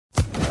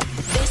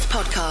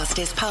podcast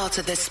is part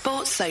of the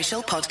Sports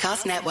Social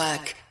Podcast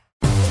Network.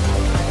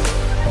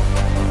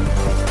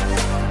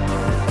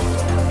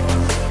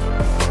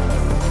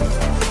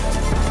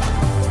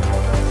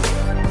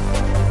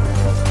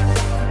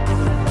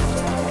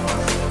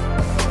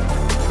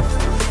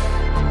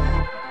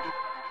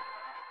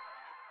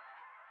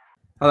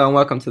 Hello and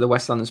welcome to the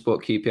West London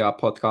Sport QPR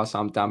podcast.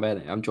 I'm Dan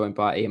Bennett. I'm joined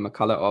by Ian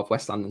McCullough of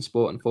West London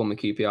Sport and former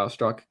QPR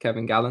striker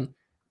Kevin Gallen.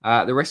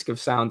 At the risk of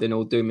sounding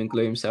all doom and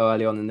gloom so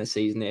early on in the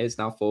season, it is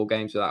now 4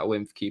 games without a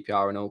win for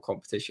QPR in all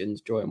competitions,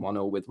 drawing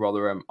 1-1 with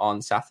Rotherham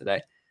on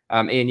Saturday.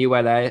 Ian, you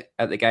were there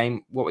at the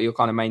game. What were your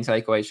kind of main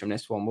takeaways from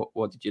this one?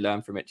 What did you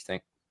learn from it, do you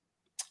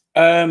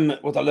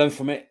think? What I learned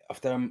from it,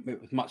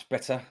 it was much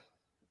better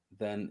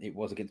than it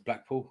was against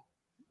Blackpool.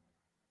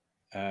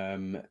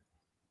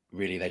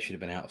 Really, they should have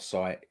been out of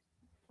sight.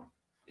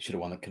 Could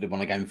have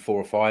won a game 4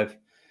 or 5.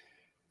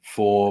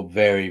 4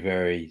 very,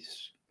 very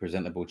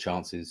presentable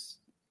chances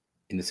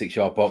in the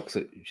 6-yard box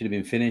that should have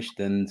been finished.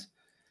 And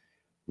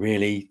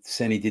really,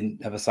 Senny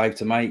didn't have a save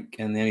to make.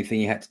 And the only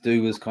thing he had to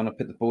do was kind of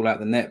put the ball out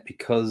the net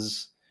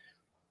because,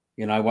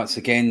 you know, once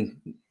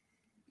again,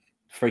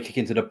 free kick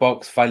into the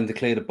box, failing to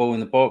clear the ball in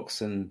the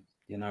box. And,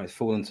 you know, it's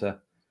fallen to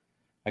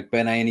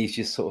Agbene and he's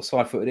just sort of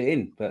side-footed it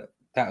in. But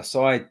that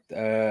aside,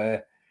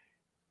 it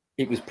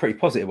was pretty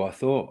positive, I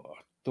thought.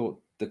 I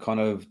thought the kind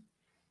of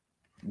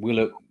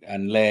Willock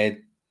and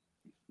Laird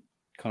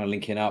kind of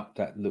linking up,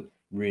 that looked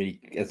really,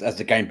 as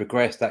the game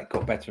progressed, that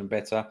got better and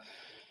better.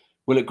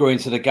 Willock grew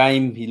into the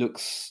game. He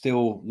looks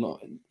still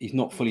he's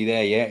not fully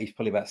there yet. He's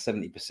probably about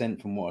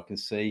 70% from what I can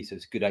see. So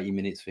it's a good 80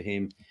 minutes for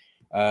him.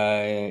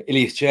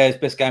 Ilias Chair's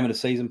best game of the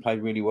season,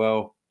 played really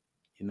well.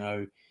 You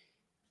know,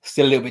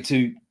 still a little bit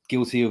too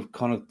guilty of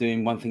kind of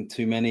doing one thing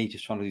too many,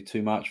 just trying to do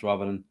too much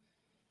rather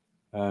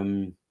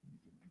than,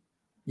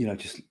 you know,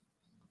 just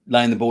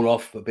laying the ball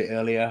off a bit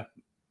earlier.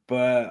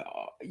 But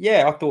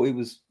yeah, I thought it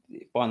was,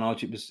 by and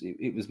large,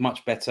 it was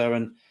much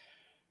better.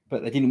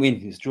 But they didn't win.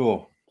 It was a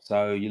draw.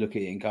 So you look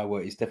at it and go,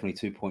 well, it's definitely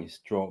 2 points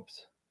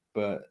dropped.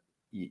 But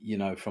you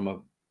know, from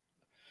a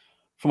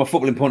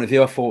footballing point of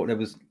view, I thought there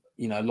was,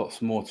 you know,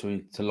 lots more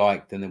to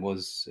like than there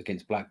was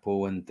against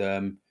Blackpool.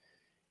 And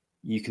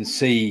you can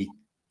see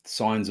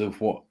signs of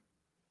what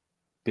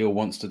Bill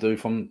wants to do,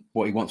 from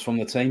what he wants from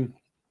the team.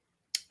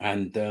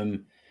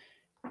 And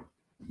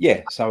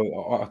yeah,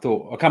 so I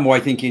thought, I come away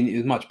thinking it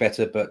was much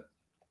better, but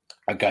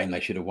again,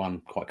 they should have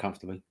won quite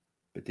comfortably,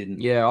 but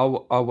didn't. Yeah,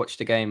 I watched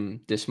the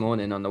game this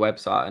morning on the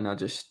website and I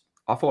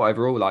thought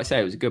overall, like I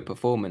say, it was a good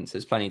performance.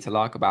 There's plenty to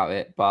like about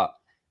it. But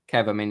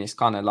Kev, I mean, it's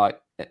kind of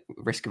like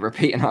risk of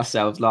repeating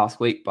ourselves last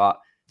week, but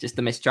just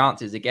the missed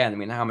chances again. I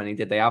mean, how many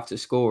did they have to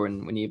score?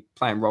 And when you're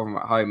playing Rotherham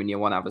at home and you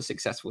want to have a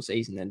successful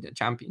season in the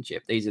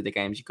Championship, these are the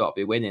games you've got to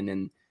be winning.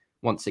 And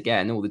once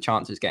again, all the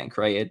chances getting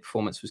created,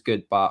 performance was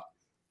good, but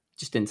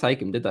just didn't take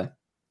them, did they?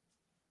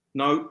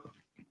 No,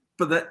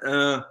 but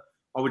that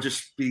I would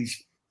just be,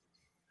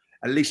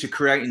 at least you're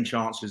creating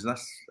chances.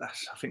 That's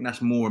I think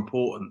that's more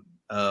important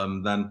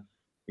than,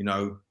 you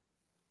know,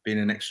 being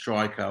an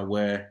ex-striker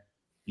where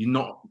you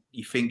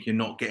think you're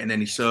not getting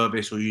any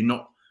service, or you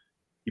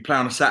play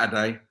on a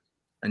Saturday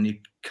and you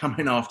come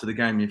in after the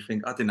game and you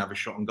think, I didn't have a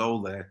shot on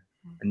goal there,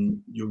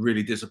 and you're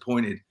really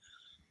disappointed.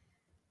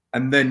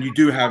 And then you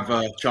do have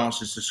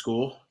chances to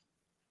score.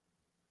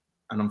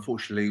 And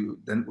unfortunately,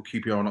 then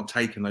QPR are not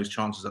taking those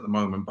chances at the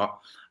moment. But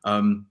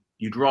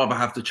you'd rather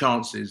have the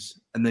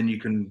chances, and then you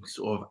can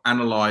sort of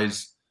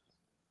analyse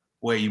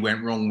where you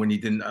went wrong when you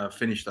didn't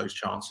finish those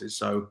chances.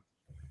 So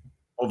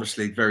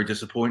obviously, very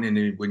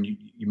disappointing when you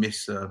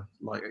miss,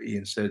 like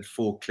Ian said,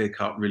 4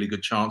 clear-cut, really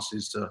good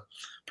chances to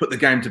put the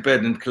game to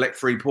bed and collect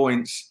 3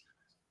 points.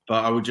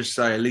 But I would just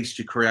say at least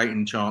you're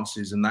creating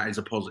chances, and that is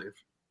a positive.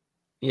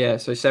 Yeah,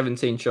 so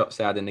 17 shots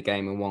they had in the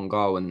game and 1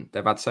 goal, and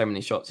they've had so many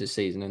shots this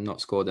season and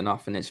not scored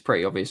enough, and it's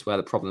pretty obvious where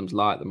the problems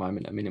lie at the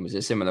moment. I mean, it was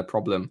a similar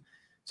problem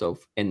sort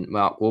of in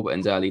Mark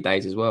Warburton's early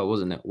days as well,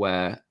 wasn't it,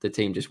 where the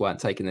team just weren't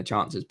taking the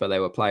chances, but they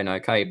were playing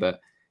okay. But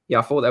yeah,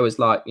 I thought there was,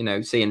 like, you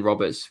know, seeing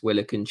Roberts,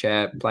 Willock and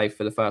Chair play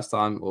for the first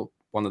time, or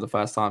one of the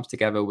first times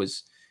together,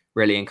 was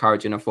really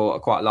encouraging. I thought I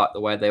quite liked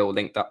the way they all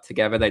linked up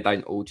together. They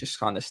don't all just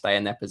kind of stay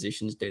in their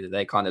positions, do they?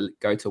 They kind of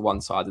go to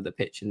one side of the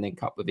pitch and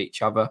link up with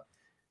each other.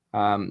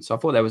 So I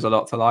thought there was a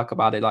lot to like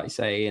about it. Like you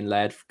say, Ian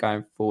Laird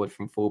going forward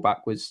from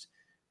fullback was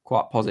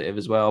quite positive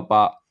as well.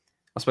 But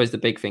I suppose the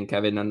big thing,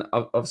 Kevin, and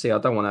obviously I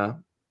don't want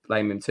to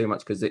blame him too much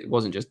because it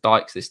wasn't just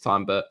Dykes this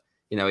time, but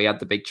you know, he had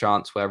the big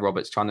chance where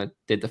Roberts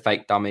did the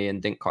fake dummy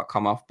and didn't quite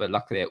come off, but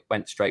luckily it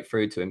went straight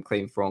through to him,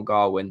 clean for on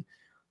goal. And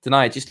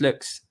tonight it just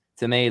looks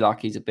to me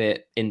like he's a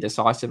bit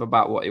indecisive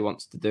about what he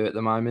wants to do at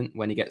the moment.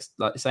 When he gets,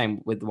 like the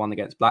same with the one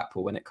against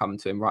Blackpool, when it come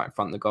to him right in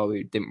front of the goal,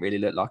 he didn't really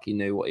look like he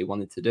knew what he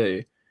wanted to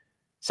do.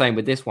 Same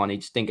with this one, he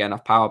just didn't get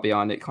enough power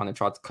behind it, kind of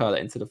tried to curl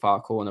it into the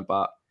far corner,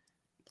 but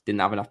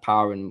didn't have enough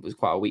power and was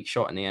quite a weak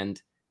shot in the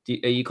end.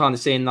 Are you kind of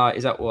seeing, like,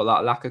 is that what,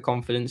 like, lack of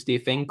confidence, do you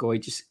think? Or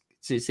it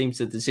seems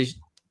the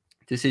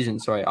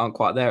decisions aren't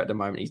quite there at the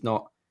moment. He's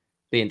not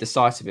being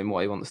decisive in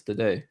what he wants to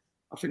do.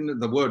 I think that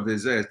the word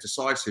is there is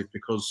decisive,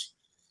 because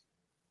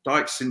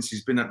Dykes, since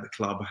he's been at the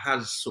club,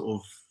 has sort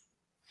of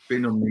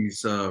been on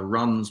these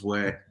runs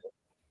where,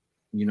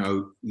 you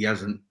know, he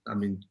hasn't. I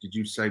mean, did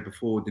you say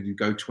before? Did he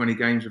go 20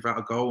 games without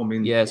a goal? I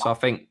mean, yeah. So I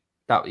think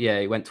that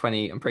he went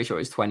 20. I'm pretty sure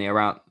it was 20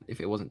 around. If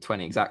it wasn't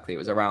 20 exactly, it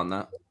was around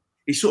that.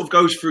 He sort of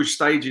goes through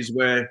stages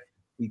where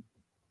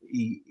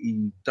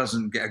he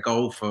doesn't get a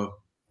goal for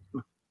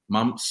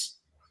months.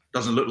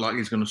 Doesn't look like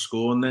he's going to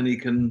score, and then he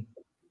can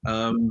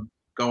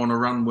go on a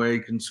run where he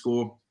can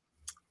score,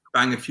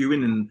 bang a few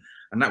in,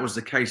 and that was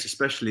the case,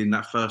 especially in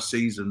that first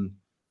season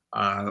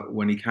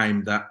when he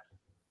came. That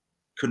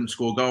couldn't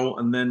score a goal,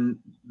 and then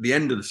the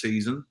end of the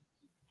season,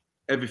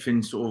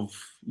 everything sort of,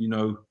 you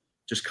know,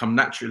 just come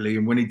naturally.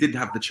 And when he did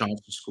have the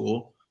chance to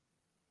score,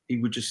 he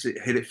would just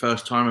hit it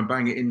first time and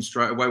bang it in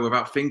straight away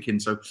without thinking.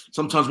 So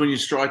sometimes when you're a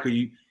striker,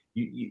 you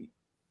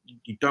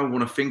don't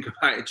want to think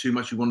about it too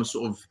much. You want to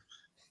sort of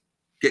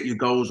get your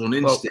goals on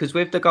instinct. Well, because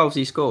with the goals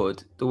he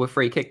scored, the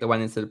free kick that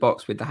went into the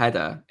box with the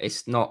header,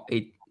 it's not.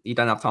 You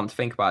don't have time to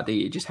think about it, do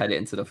you? You just head it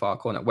into the far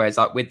corner. Whereas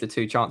like with the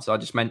two chances I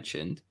just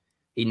mentioned,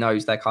 he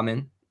knows they're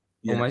coming.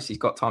 Yeah. Almost, he's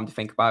got time to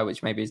think about it,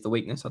 which maybe is the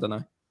weakness. I don't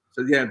know.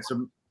 So yeah,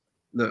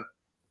 look,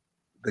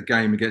 the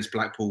game against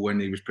Blackpool when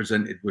he was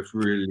presented with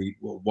really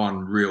the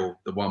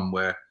one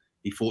where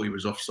he thought he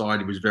was offside.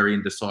 He was very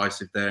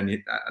indecisive there, and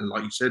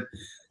like you said,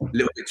 a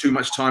little bit too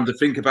much time to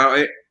think about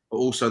it. But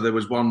also there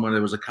was one where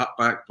there was a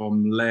cutback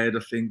from Laird,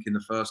 I think, in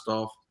the first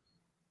half.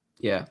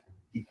 Yeah.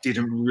 He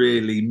didn't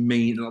really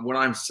mean, like when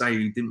I'm saying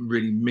he didn't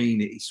really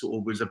mean it, he sort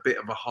of was a bit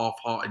of a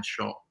half-hearted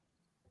shot.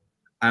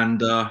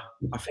 And I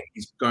think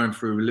he's going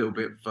through a little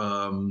bit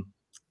of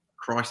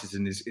crisis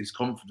in his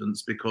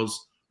confidence,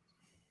 because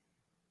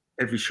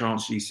every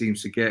chance he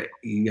seems to get,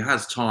 he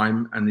has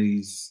time, and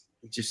he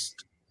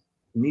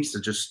needs to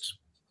just.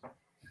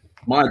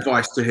 My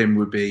advice to him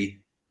would be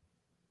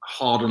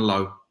hard and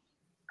low,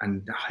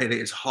 and hit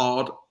it as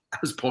hard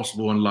as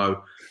possible and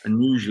low.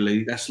 And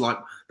usually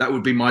that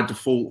would be my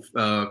default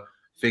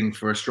thing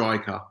for a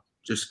striker.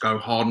 Just go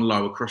hard and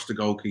low across the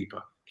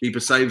goalkeeper. Keeper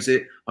saves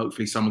it.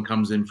 Hopefully someone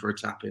comes in for a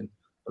tap in.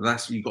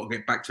 But you've got to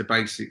get back to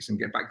basics and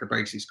get back to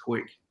basics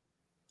quick.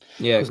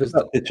 Yeah, because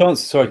the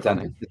chance. Sorry,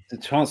 Dan. The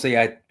chance he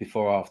had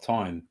before half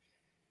time.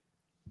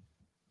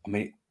 I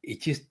mean, he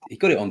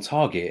got it on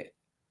target.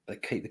 The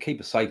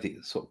keeper saved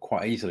it sort of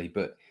quite easily,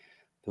 but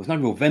there was no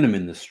real venom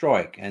in the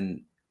strike.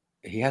 And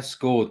he has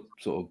scored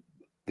sort of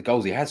the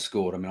goals he has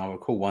scored. I mean, I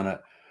recall one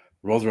at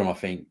Rotherham, I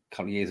think, a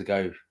couple of years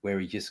ago, where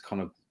he just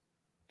kind of,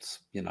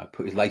 you know,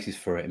 put his laces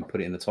through it and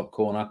put it in the top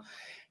corner.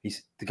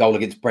 The goal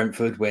against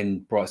Brentford when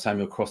Bright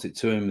Samuel crossed it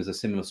to him as a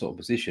similar sort of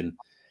position.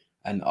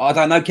 And I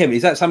don't know, Kevin,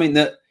 is that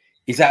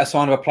a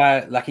sign of a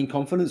player lacking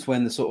confidence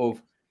when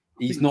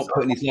he's not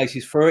putting his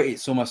laces through it?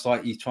 It's almost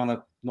like he's trying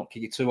to not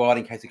kick it too hard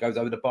in case it goes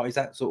over the bar. Is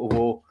that sort of,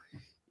 or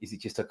is it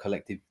just a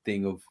collective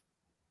thing of?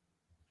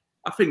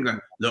 I think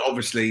that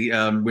obviously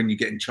when you're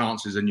getting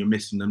chances and you're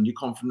missing them, your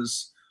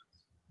confidence,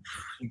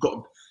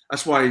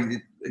 that's why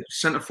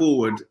centre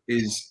forward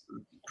is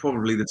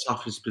probably the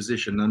toughest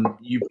position. And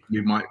you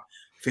might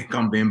think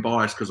I'm being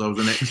biased because I was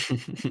an ex.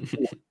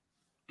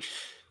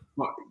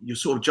 You're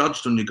sort of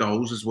judged on your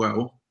goals as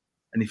well.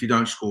 And if you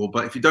don't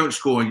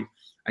score,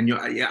 and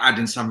you're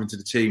adding something to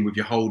the team with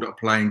your hold-up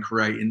play and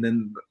creating,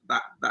 then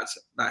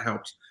that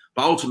helps.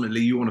 But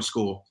ultimately, you want to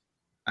score,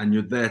 and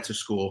you're there to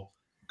score.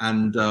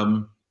 And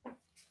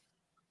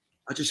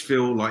I just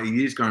feel like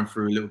he is going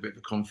through a little bit of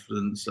a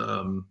confidence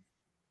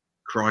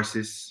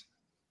crisis.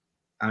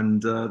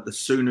 And the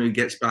sooner he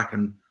gets back,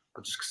 and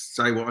I'll just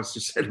say what I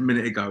just said a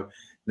minute ago,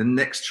 the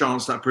next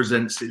chance that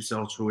presents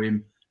itself to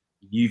him,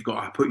 you've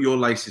got to put your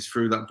laces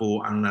through that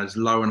ball and as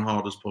low and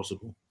hard as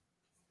possible.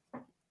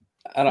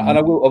 And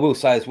I will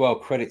say as well,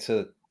 credit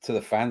to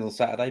the fans on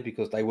Saturday,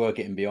 because they were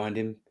getting behind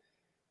him.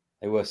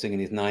 They were singing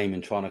his name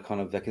and trying to kind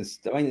of.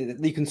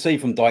 You can see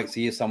from Dykes,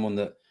 he is someone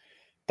that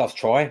does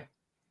try.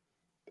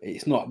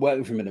 It's not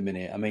working for him at the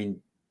minute. I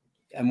mean,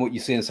 and what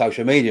you see on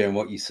social media and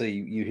what you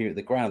hear at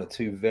the ground are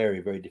two very,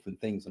 very different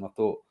things. And I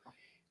thought,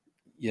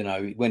 you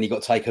know, when he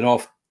got taken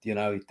off, you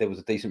know, there was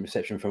a decent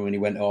reception from when he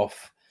went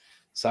off.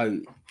 So,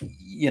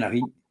 you know,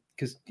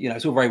 because, you know,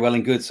 it's all very well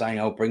and good saying,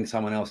 "I'll bring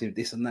someone else in,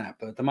 this and that."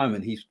 But at the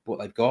moment, he's what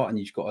they've got, and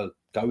you've got to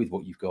go with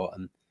what you've got.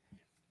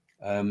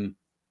 And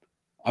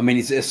I mean,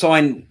 is it a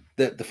sign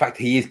that the fact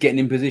that he is getting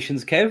in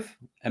positions, Kev,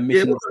 and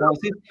missing the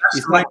chances?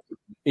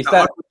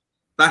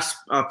 That's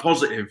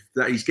positive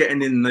that he's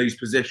getting in those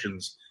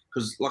positions.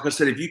 Because, like I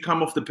said, if you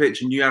come off the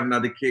pitch and you haven't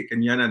had a kick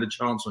and you haven't had a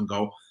chance on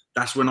goal,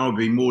 that's when I'll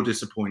be more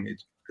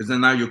disappointed. Because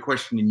then now you're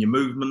questioning your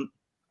movement,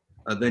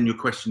 then you're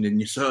questioning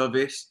your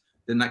service.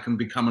 Then that can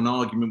become an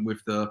argument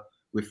with the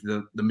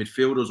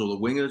midfielders or the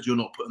wingers. You're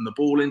not putting the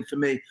ball in for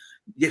me.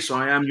 Yes,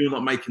 I am. You're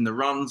not making the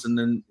runs, and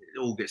then it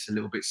all gets a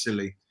little bit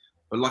silly.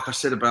 But like I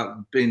said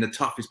about being the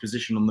toughest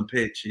position on the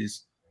pitch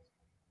is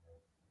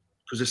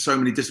because there's so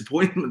many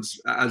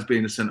disappointments as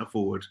being a centre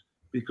forward.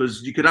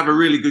 Because you could have a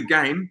really good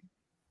game,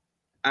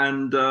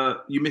 and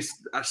you miss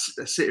a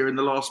sitter in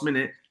the last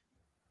minute.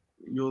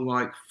 You're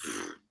like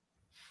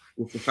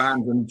with the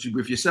fans and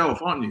with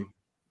yourself, aren't you?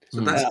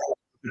 So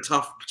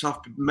tough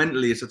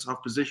mentally. It's a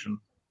tough position.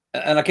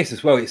 And I guess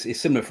as well, it's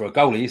similar for a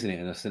goalie, isn't it?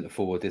 And a centre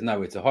forward, there's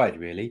nowhere to hide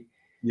really.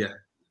 Yeah,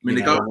 I mean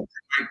the goalie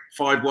made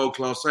 5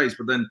 world-class saves,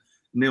 but then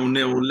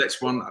 0-0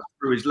 lets one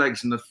through his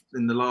legs in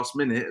the last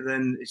minute.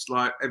 Then it's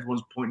like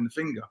everyone's pointing the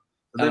finger.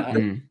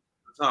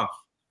 Tough.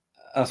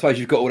 I suppose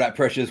you've got all that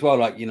pressure as well,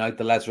 like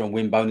the lads are on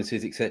win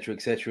bonuses, etc.,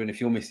 etc. And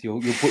if you're missing,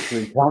 you'll put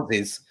through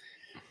chances.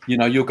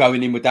 You're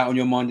going in with that on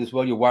your mind as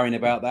well. You're worrying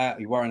about that.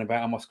 You're worrying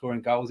about am I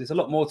scoring goals? There's a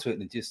lot more to it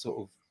than just sort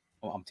of.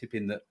 Well, I'm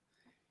tipping that.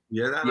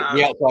 Yeah,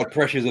 the outside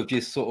pressures of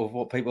just sort of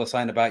what people are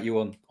saying about you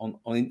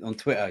on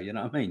Twitter. You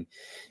know what I mean?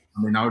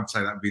 I mean, I would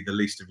say that would be the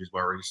least of his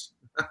worries.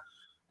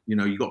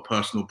 You got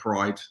personal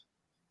pride.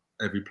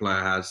 Every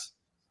player has,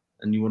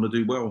 and you want to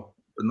do well.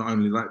 But not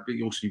only that, but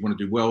you want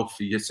to do well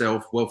for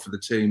yourself, well for the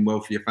team, well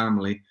for your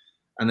family.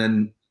 And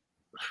then,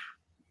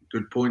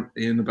 good point,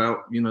 Ian,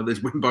 about,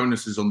 there's win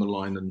bonuses on the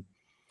line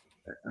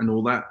and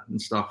all that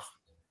and stuff.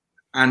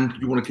 And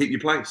you want to keep your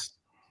place.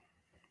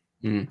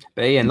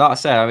 But Ian, like I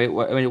said, I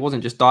mean, it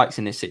wasn't just Dykes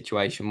in this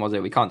situation, was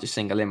it? We can't just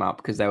single him out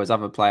because there was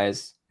other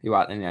players who,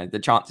 the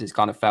chances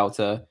kind of fell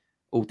to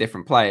all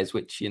different players,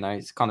 which,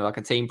 it's kind of like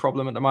a team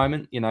problem at the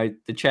moment.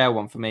 The chair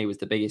one for me was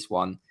the biggest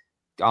one.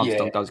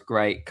 Armstrong does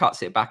great,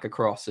 cuts it back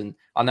across, and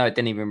I know it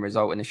didn't even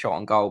result in a shot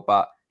on goal,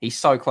 but he's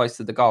so close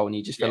to the goal, and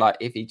you just feel like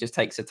if he just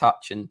takes a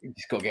touch and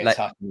he's got to get a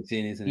touch in the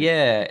scene, isn't it?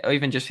 Yeah, or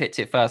even just hits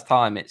it first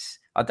time.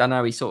 I don't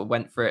know. He sort of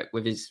went for it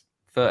with his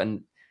foot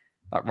and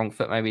like wrong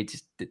foot. Maybe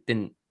just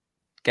didn't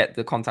get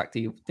the contact.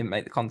 He didn't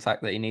make the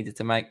contact that he needed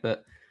to make.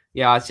 But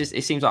yeah,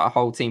 it seems like a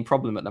whole team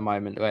problem at the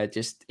moment, where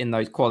just in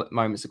those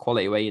moments of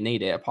quality where you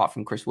need it, apart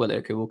from Chris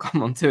Willock, who we'll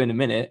come on to in a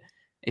minute,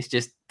 it's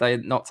just they're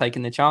not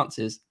taking the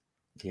chances.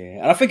 Yeah,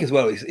 and I think as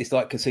well, it's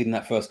like conceding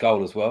that first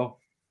goal as well.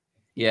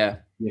 Yeah.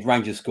 If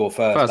Rangers score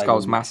first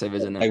goal's massive,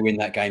 isn't it? They win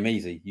that game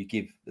easy. You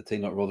give the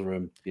team like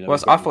Rotherham. Well,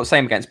 I thought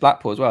same against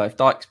Blackpool as well. If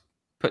Dykes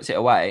puts it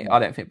away, I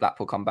don't think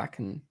Blackpool come back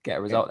and get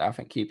a result there. I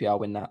think QPR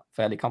win that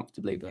fairly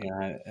comfortably. But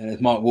and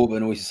as Mike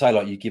Warburton always say,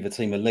 like you give a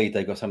team a lead,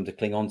 they've got something to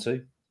cling on to.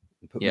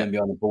 And put men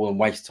behind the ball and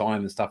waste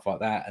time and stuff like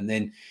that. And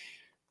then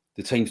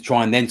the team's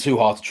trying then too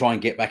hard to try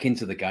and get back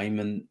into the game.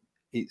 And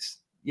it's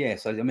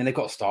so I mean they've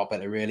got to start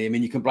better really. I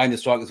mean you can blame the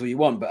strikers all you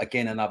want, but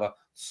again another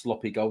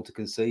sloppy goal to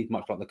concede,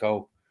 much like the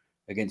goal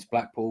against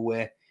Blackpool,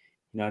 where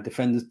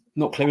defenders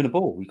not clearing the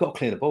ball. You've got to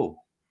clear the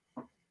ball.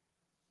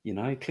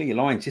 Clear your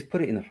lines. Just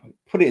put it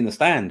in the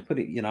stand. Put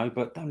it,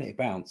 but don't let it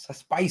bounce.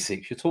 That's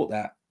basics. You're taught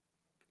that.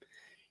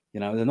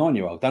 As a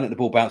 9-year-old, don't let the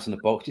ball bounce in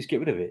the box. Just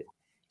get rid of it.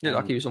 Looked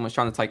like he was almost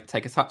trying to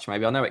take a touch.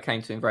 Maybe I know it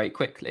came to him very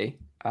quickly,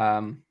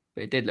 but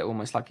it did look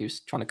almost like he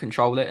was trying to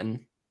control it and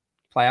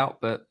play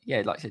out. But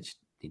yeah, like I said, just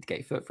need to get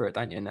your foot through it,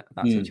 don't you, in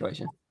that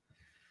situation?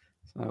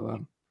 So.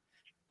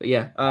 But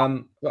yeah,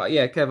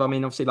 Kev, I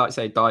mean, obviously, like I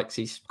say, Dykes,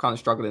 he's kind of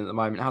struggling at the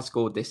moment. Has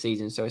scored this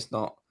season, so it's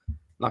not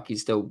like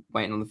he's still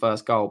waiting on the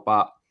first goal.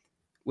 But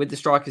with the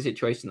striker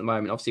situation at the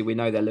moment, obviously, we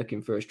know they're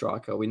looking for a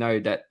striker. We know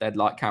that they'd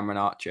like Cameron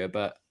Archer,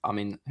 but I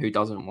mean, who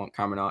doesn't want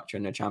Cameron Archer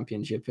in the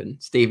Championship? And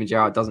Steven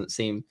Gerrard doesn't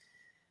seem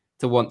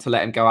to want to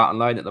let him go out on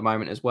loan at the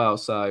moment as well.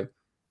 So,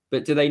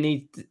 but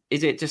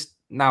is it just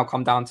now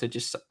come down to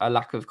just a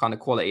lack of kind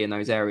of quality in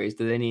those areas?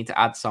 Do they need to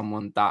add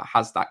someone that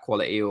has that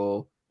quality,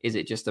 or is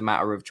it just a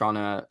matter of trying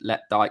to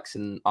let Dykes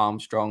and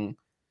Armstrong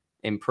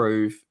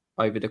improve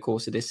over the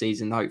course of this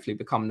season, hopefully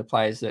become the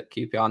players that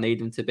QPR need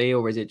them to be?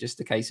 Or is it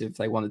just a case of if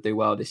they want to do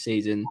well this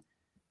season,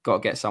 got to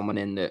get someone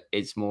in that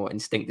is more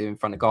instinctive in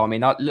front of goal? I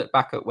mean, I look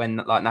back at when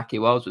like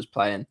Nahki Wells was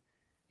playing,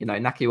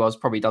 Nahki Wells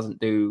probably doesn't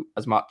do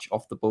as much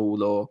off the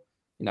ball or,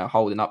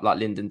 holding up like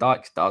Lyndon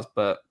Dykes does,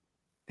 but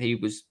he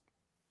was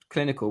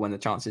clinical when the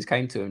chances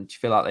came to him. Do you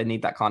feel like they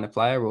need that kind of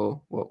player,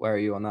 or where are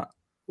you on that?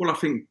 Well, I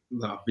think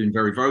that I've been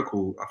very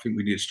vocal. I think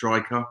we need a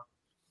striker,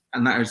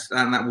 and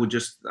that will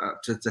just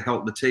to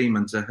help the team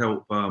and to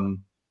help the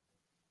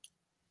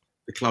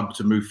club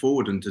to move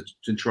forward and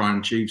to try and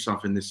achieve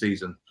something this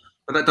season.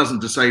 But that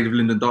doesn't to say that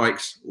Lyndon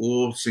Dykes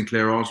or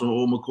Sinclair Arsenal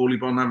or Macaulay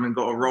Bonne haven't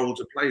got a role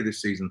to play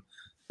this season.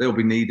 They'll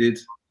be needed.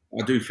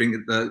 I do think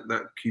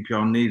that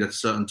QPR need a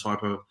certain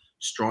type of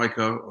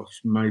striker, or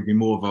maybe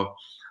more of a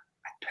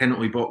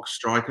penalty box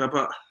striker,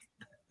 but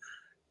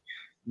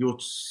you're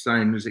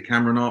saying, is it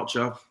Cameron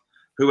Archer?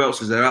 Who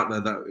else is there out there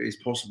that is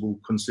possible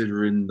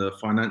considering the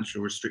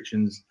financial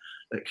restrictions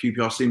that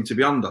QPR seem to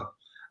be under?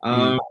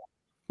 Well,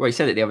 he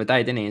said it the other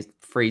day, didn't he? It's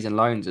frees and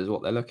loans is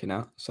what they're looking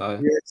at.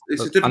 So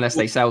it's unless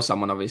they sell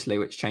someone, obviously,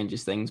 which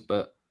changes things.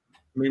 But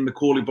I mean,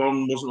 Macaulay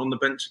Bonne wasn't on the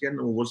bench again,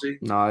 or was he?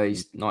 No,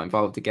 he's not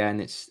involved again.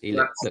 Days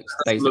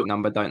look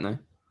numbered, don't they?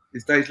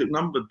 His days look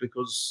numbered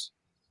because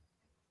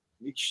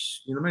you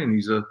know what I mean.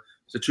 He's a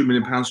 £2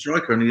 million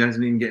striker, and he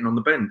hasn't even getting on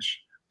the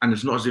bench. And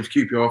it's not as if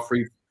QPR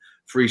are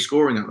free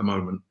scoring at the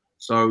moment.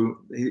 So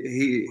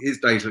his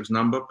days looks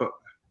numbered. But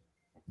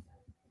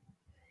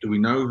do we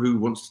know who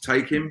wants to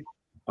take him?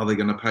 Are they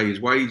going to pay his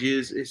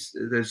wages?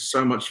 There's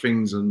so much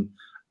things and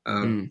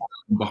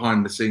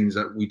behind the scenes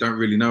that we don't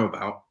really know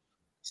about.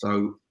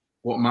 So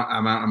what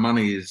amount of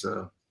money is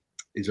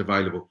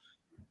available?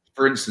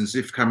 For instance,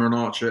 if Cameron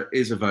Archer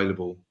is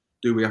available,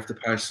 Do we have to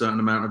pay a certain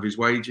amount of his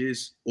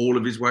wages, all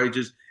of his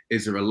wages?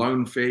 Is there a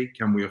loan fee?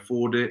 Can we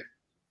afford it?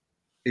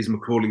 Is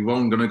Macaulay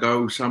Vaughan going to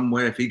go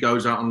somewhere? If he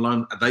goes out on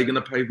loan, are they going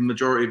to pay the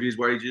majority of his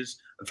wages?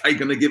 Are they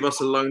going to give us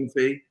a loan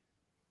fee?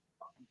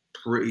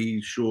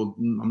 Pretty sure.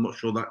 I'm not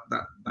sure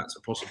that's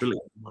a possibility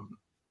at the moment.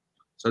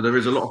 So there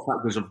is a lot of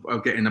factors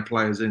of getting the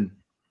players in.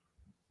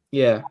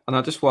 Yeah, and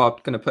I'm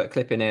going to put a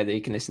clip in here that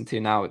you can listen to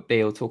now with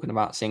Beale talking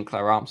about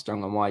Sinclair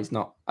Armstrong and why he's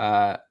not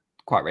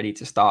quite ready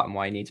to start and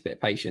why he needs a bit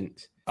of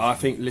patience. I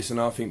think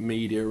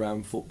media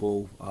around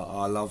football,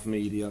 I love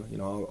media. You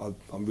know,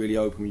 I'm really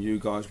open with you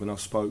guys when I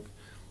spoke.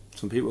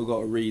 Some people have got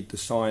to read the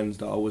signs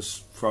that I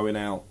was throwing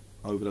out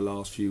over the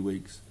last few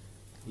weeks.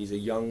 He's a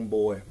young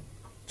boy.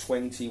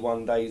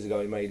 21 days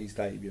ago he made his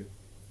debut.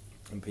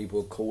 And people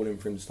are calling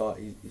for him to start.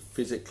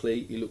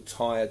 Physically, he looked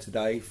tired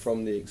today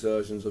from the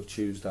exertions of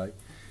Tuesday.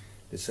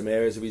 There's some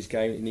areas of his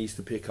game he needs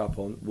to pick up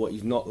on. What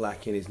he's not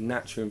lacking is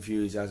natural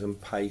enthusiasm,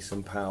 pace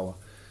and power.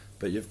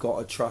 But you've got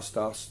to trust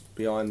us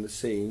behind the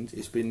scenes.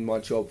 It's been my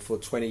job for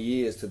 20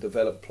 years to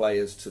develop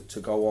players to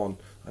go on.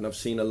 And I've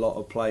seen a lot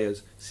of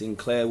players.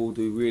 Sinclair will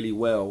do really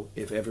well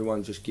if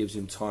everyone just gives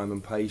him time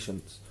and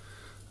patience.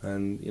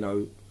 And, you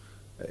know,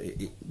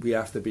 you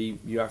have to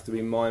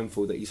be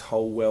mindful that his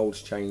whole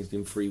world's changed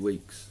in 3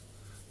 weeks.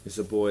 It's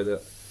a boy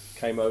that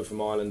came over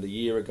from Ireland a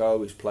year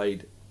ago. He's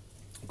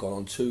gone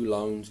on 2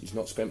 loans. He's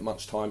not spent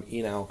much time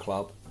in our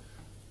club.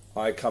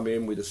 I come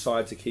in, we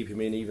decide to keep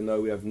him in even though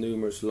we have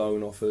numerous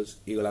loan offers.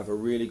 He will have a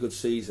really good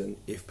season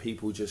if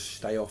people just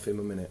stay off him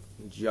a minute.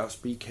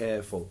 Just be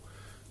careful.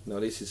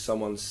 Now, this is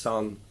someone's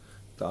son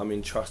that I'm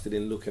entrusted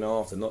in looking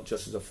after, not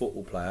just as a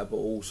football player, but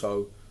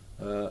also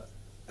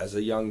as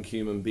a young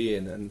human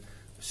being. And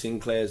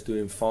Sinclair's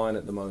doing fine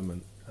at the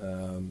moment.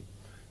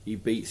 He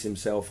beats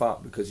himself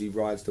up because he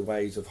rides the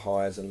waves of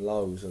highs and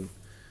lows, and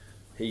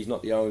he's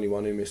not the only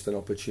one who missed an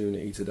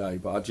opportunity today.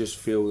 But I just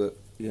feel that,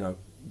 you know,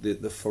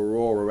 the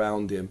furore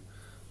around him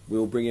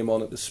will bring him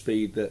on at the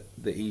speed that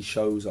he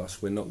shows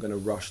us. We're not going to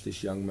rush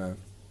this young man.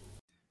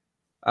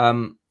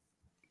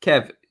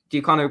 Kev, do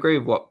you kind of agree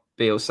with what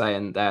Beale's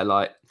saying there?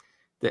 Like,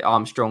 that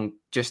Armstrong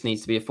just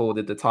needs to be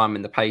afforded the time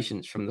and the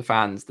patience from the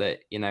fans.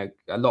 That, you know,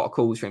 a lot of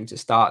calls for him to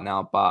start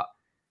now, but,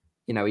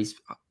 you know, he's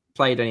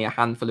played only a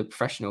handful of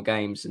professional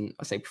games, and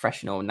I say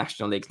professional,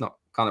 National League's not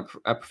kind of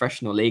a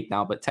professional league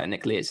now, but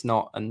technically it's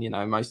not. And, you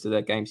know, most of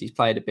the games he's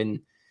played have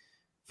been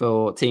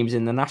for teams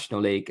in the National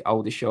League,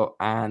 Aldershot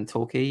and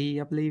Torquay,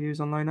 I believe he was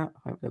on loan at.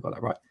 I hope I got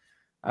that right.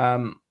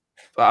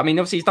 But I mean,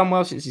 obviously he's done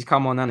well since he's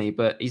come on, hasn't he?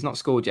 But he's not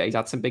scored yet. He's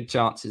had some big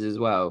chances as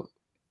well.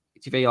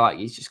 Do you feel like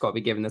he's just got to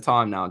be given the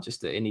time now,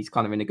 and he's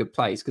kind of in a good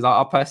place? Because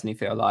I personally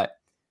feel like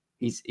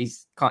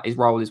his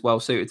role is well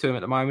suited to him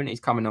at the moment.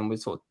 He's coming on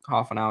with sort of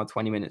half an hour,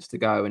 20 minutes to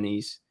go, and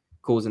he's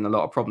causing a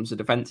lot of problems to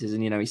defences.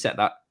 And, you know, he set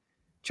that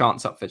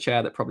chance up for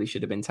Chair that probably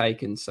should have been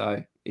taken.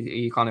 So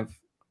you kind of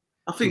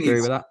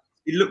agree with that?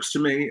 He looks to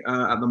me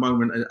at the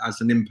moment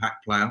as an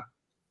impact player,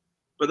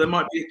 but there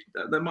might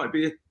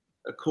be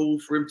a call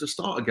for him to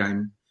start a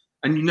game,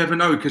 and you never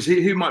know, because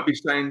he might be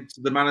saying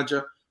to the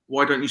manager,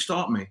 "Why don't you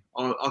start me?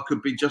 I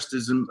could be just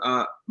as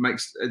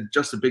makes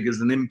just as big as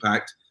an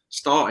impact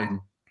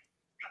starting."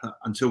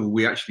 Until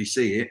we actually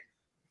see it,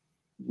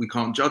 we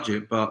can't judge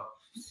it. But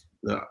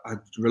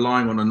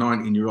relying on a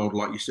 19-year-old,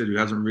 like you said, who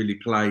hasn't really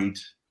played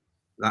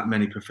that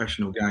many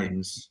professional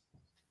games,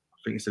 I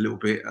think it's a little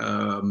bit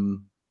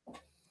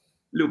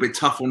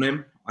tough on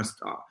him.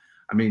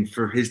 I mean,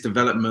 for his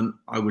development,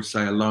 I would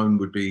say a loan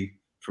would be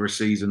for a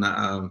season at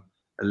a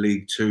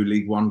League 2,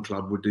 League 1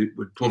 club would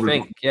probably.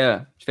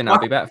 You think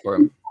that'd be better for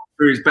him?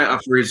 Better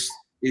for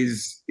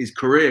his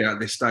career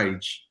at this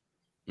stage.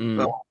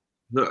 But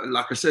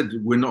like I said,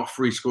 we're not a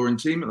free scoring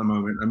team at the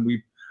moment, and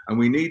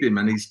we need him.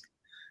 And he's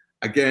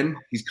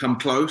come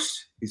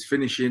close. His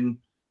finishing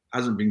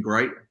hasn't been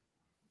great.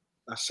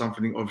 That's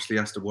something he obviously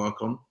has to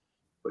work on.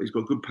 But he's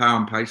got good power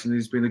and pace, and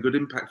he's been a good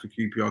impact for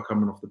QPR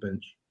coming off the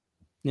bench.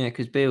 Yeah,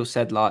 because Beale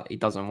said like he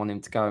doesn't want him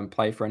to go and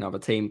play for another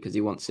team because he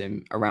wants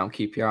him around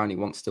QPR and he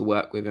wants to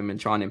work with him and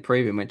try and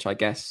improve him, which I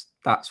guess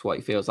that's what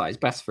he feels like is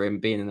best for him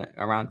being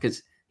around,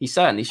 because he's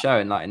certainly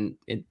showing like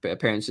in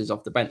appearances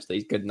off the bench that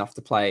he's good enough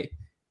to play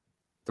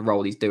the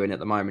role he's doing at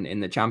the moment in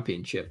the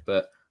Championship.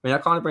 But I mean,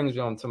 that kind of brings me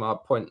on to my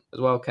point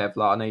as well, Kev.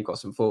 Like, I know you've got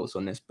some thoughts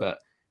on this, but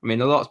I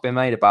mean, a lot's been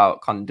made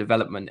about kind of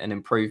development and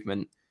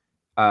improvement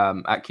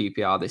at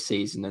QPR this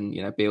season. And,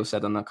 you know, Beale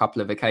said on a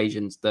couple of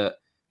occasions that,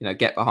 you know,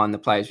 get behind the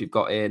players we've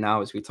got here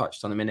now, as we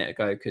touched on a minute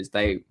ago, because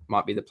they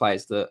might be the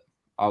players that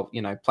are,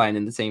 you know, playing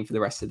in the team for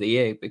the rest of the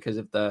year because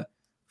of the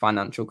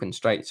financial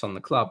constraints on the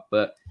club.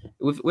 But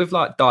with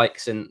like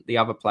Dykes and the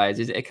other players,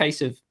 is it a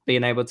case of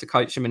being able to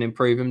coach them and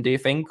improve them, do you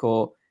think?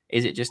 Or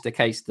is it just a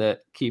case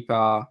that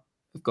QPR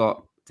have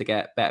got to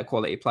get better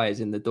quality players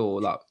in the door?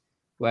 Like,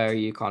 where are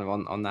you kind of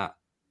on that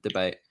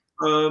debate?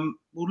 Well,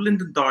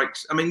 Lyndon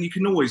Dykes, I mean, you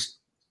can always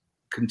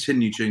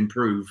continue to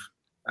improve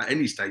at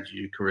any stage of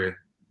your career.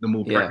 The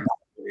more practice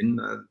you put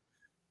in,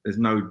 there's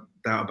no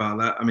doubt about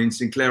that. I mean,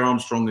 Sinclair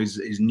Armstrong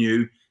is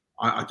new.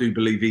 I do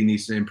believe he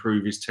needs to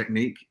improve his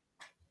technique.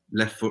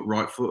 left foot,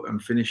 right foot,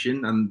 and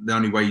finishing. And the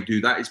only way you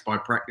do that is by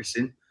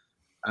practicing,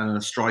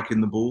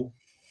 striking the ball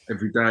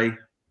every day.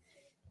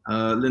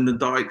 Lyndon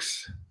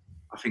Dykes,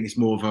 I think it's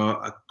more of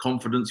a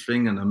confidence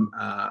thing and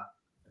a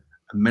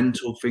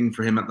mental thing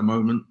for him at the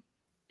moment.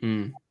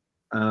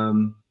 I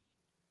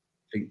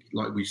think,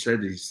 like we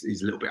said,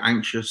 he's a little bit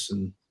anxious,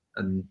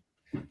 and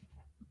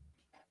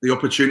the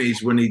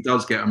opportunities when he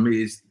does get them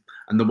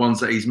and the ones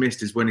that he's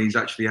missed is when he's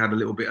actually had a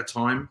little bit of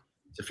time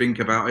to think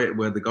about it.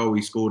 Where the goal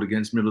he scored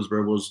against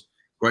Middlesbrough was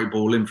great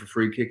ball in for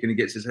free kick, and he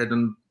gets his head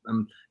and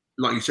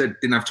like you said,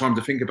 didn't have time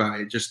to think about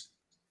it, just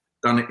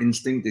done it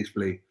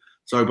instinctively.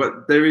 So,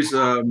 but there is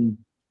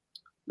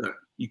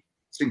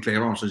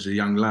Sinclair Armstrong's a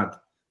young lad.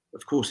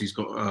 Of course, he's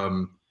got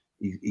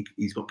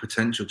he's got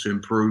potential to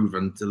improve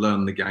and to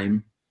learn the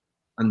game.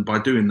 And by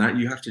doing that,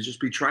 you have to just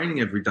be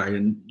training every day,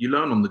 and you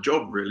learn on the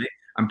job, really.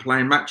 And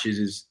playing matches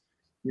is,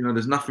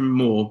 there's nothing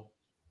more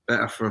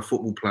better for a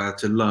football player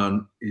to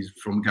learn is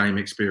from game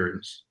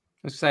experience.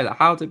 I was say that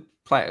how do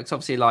players,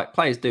 obviously, like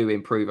players do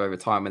improve over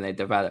time when they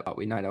develop. But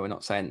we know that we're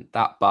not saying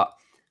that, but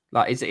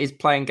like, is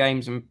playing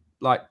games and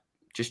like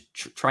just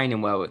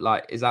training well,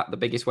 like, is that the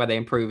biggest way they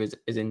improve? Is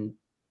in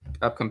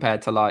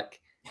compared to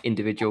like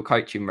individual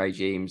coaching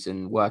regimes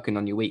and working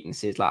on your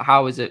weaknesses? Like,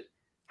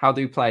 how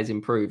do players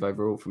improve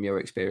overall from your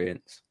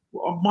experience?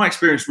 Well, my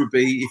experience would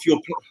be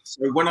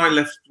so when I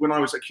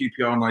was at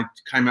QPR and I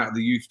came out of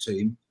the youth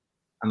team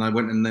and I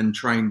went and then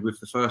trained with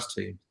the first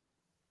team,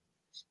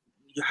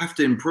 you have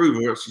to improve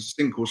or else you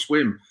sink or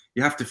swim.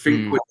 You have to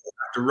think quicker, you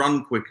have to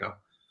run quicker.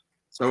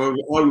 So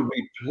I would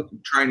be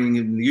training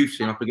in the youth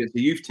team up against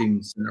the youth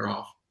team centre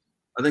half.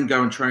 I then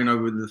go and train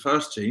over with the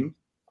first team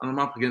and I'm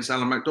up against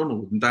Alan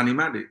McDonald and Danny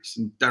Maddox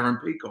and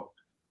Darren Peacock.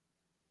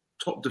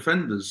 Top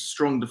defenders,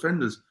 strong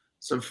defenders.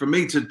 So for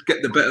me to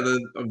get the better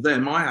of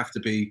them, I have to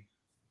be,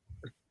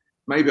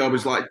 maybe I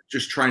was like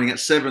just training at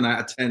 7 out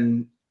of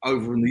 10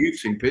 over in the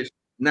youth team pitch.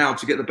 Now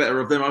to get the better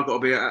of them, I've got to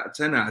be at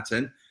 10 out of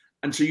 10.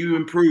 And so you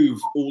improve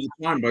all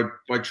the time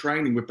by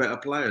training with better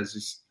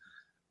players.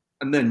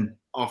 And then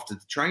after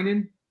the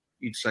training,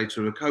 you'd say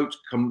to a coach,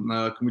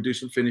 can we do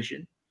some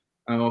finishing?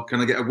 Or can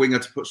I get a winger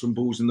to put some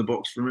balls in the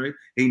box for me?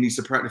 He needs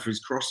to practice his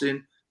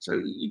crossing. So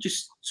you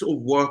just sort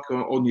of work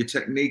on your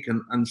technique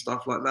and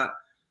stuff like that.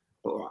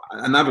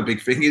 Another big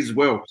thing is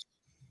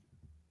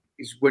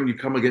when you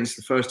come against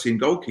the first team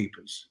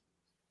goalkeepers.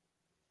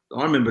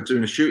 I remember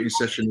doing a shooting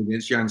session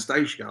against Jan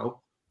Steichgall.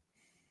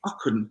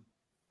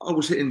 I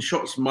was hitting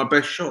shots, my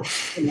best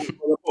shots. He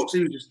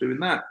was just doing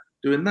that.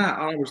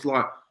 I was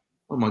like,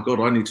 oh my God,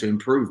 I need to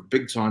improve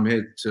big time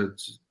here to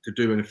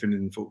do anything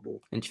in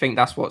football. And do you think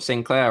that's what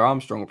Sinclair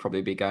Armstrong will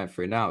probably be going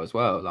through now as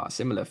well, like a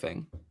similar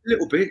thing? A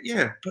little bit,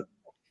 yeah. But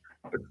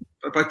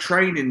by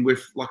training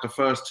with like a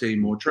first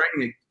team or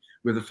training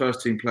with the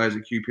first team players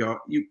at QPR,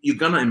 you're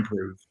going to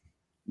improve.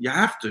 You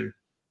have to.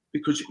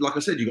 Because like I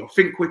said, you've got to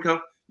think quicker,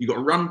 you've got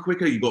to run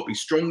quicker, you've got to be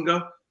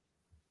stronger.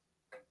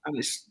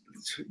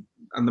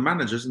 And the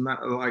managers and that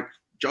are like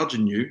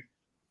judging you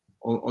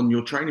on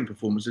your training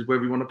performances,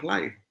 wherever you want to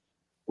play.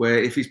 Where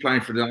if he's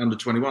playing for the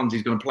under-21s,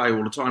 he's going to play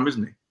all the time,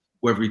 isn't he?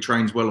 Whether he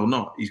trains well or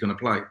not, he's going to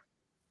play.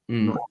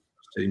 Not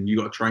team. You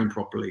got to train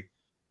properly,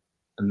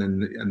 and then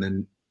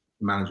the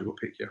manager will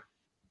pick you.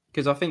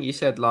 Because I think you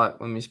said, like,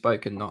 when we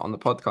spoke and not on the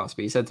podcast,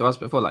 but you said to us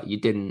before, like, you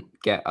didn't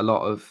get a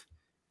lot of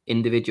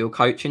individual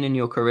coaching in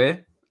your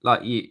career.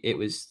 Like, you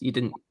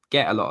didn't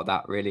get a lot of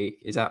that, really.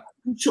 Is that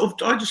sort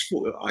of? I just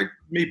thought,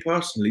 me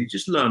personally,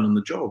 just learn on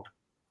the job,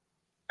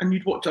 and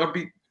you'd watch. I'd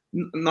be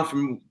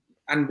nothing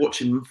and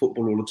watching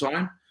football all the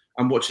time,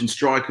 and watching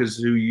strikers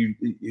who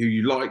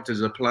you liked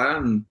as a player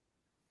and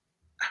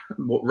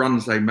what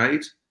runs they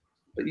made,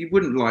 but you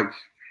wouldn't like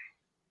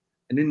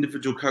an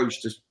individual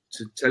coach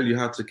to tell you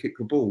how to kick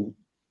the ball.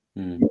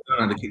 You don't know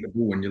how to kick the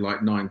ball when you're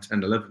like 9,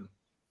 10, 11.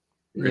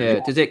 Yeah.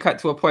 Does it cut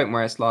to a point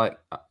where it's like,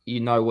 you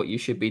know what you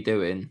should be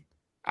doing,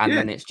 and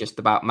then it's just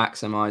about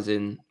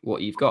maximising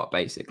what you've got,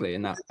 basically,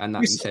 and that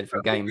you said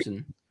for games?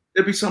 And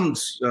there'd be some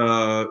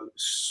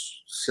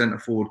centre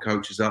forward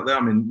coaches out there.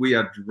 I mean, we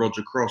had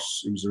Roger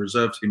Cross, who was a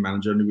reserve team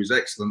manager, and who was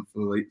excellent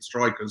for the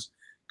strikers,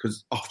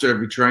 because after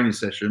every training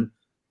session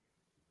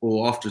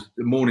or after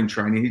the morning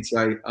training, he'd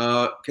say,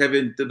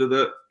 Kevin,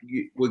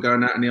 we're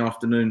going out in the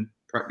afternoon,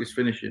 practice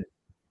finishing.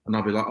 And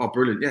I'd be like, oh,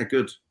 brilliant. Yeah,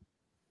 good.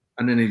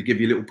 And then he'd give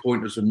you little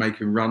pointers of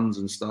making runs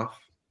and stuff.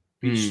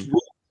 You just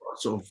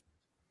sort of,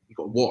 you've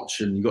got to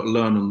watch and you've got to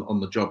learn on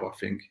the job, I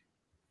think.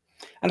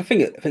 And I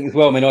think as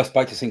well, I mean, I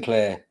spoke to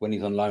Sinclair when he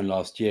was on loan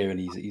last year, and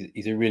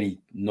he's a really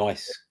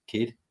nice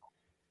kid.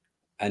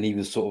 And he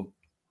was sort of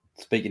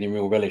speaking in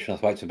real relish when I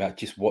spoke to him about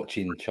just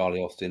watching Charlie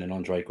Austin and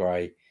Andre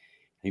Gray.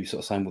 He was sort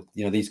of saying,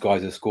 well, these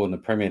guys have scored in the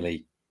Premier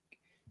League,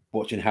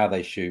 watching how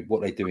they shoot,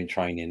 what they do in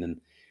training,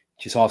 and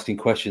just asking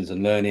questions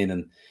and learning.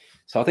 And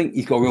so I think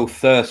he's got a real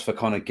thirst for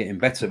kind of getting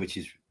better, which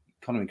is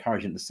kind of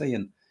encouraging to see.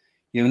 And,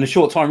 in a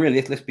short time,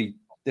 really,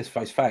 let's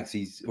face facts,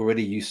 he's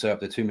already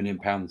usurped the £2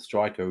 million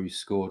striker who's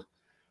scored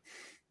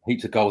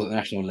heaps of goals at the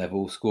national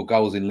level, scored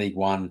goals in League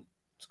One,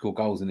 scored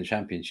goals in the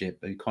Championship,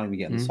 but he can't even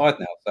get on the side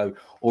now. So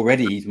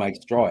already he's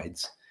made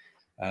strides.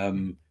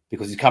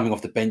 because he's coming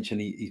off the bench and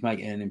he's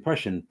making an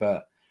impression.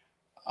 But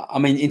I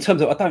mean, in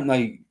terms of, I don't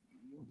know,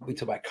 we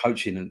talk about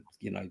coaching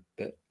and,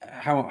 but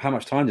how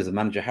much time does a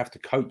manager have to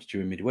coach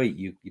during midweek?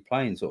 You're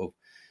playing sort of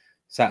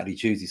Saturday,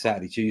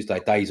 Tuesday,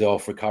 days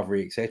off,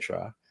 recovery,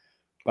 etc.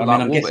 But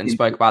like Warburton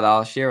spoke about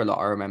last year a lot.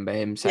 I remember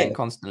him saying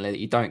constantly that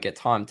you don't get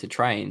time to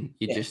train.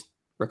 You just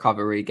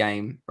recovery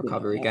game.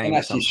 And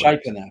that's just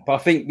shaping that. But I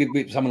think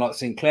with someone like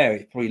Sinclair,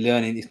 it's probably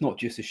learning. It's not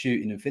just the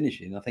shooting and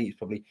finishing. I think it's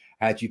probably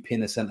how do you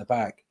pin a centre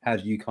back? How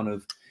do you kind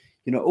of,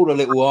 all the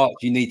little arts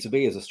you need to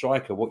be as a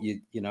striker. How do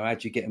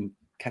you get them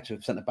catch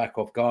a centre back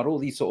off guard? All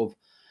these sort of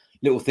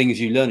little things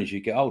you learn as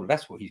you get older.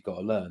 That's what he's got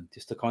to learn.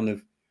 Just to kind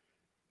of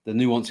the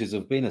nuances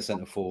of being a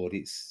centre forward.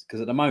 It's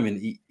because at the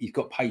moment he's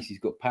got pace, he's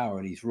got power,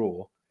 and he's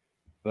raw.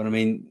 But I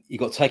mean, he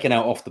got taken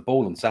out off the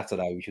ball on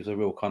Saturday, which was a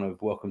real kind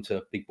of welcome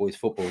to big boys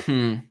football.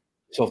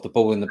 It's off the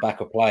ball in the back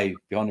of play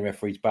behind the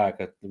referee's back.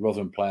 The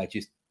Rotherham player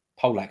just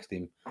poleaxed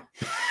him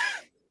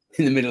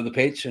in the middle of the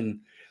pitch, and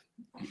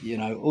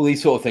all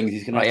these sort of things.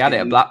 He's going to. He had it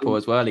at Blackpool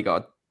as well. He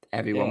got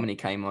everyone when he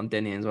came on,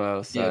 didn't he, as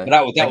well? So they're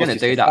going to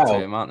do that to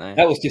him, aren't they?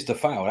 That was just a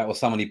foul. That was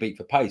someone he beat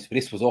for pace. But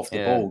this was off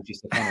the ball,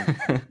 just to kind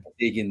of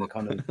dig in the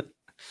kind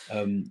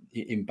of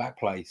in back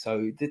play.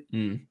 So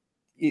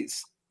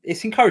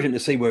it's encouraging to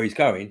see where he's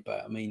going.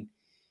 But I mean,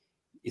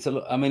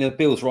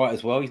 Bill's right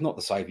as well. He's not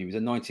the saviour. He's a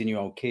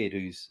 19-year-old kid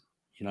who's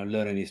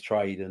learning his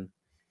trade, and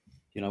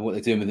what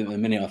they're doing with him at the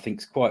minute, I think,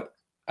 is quite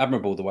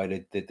admirable. The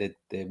way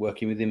they're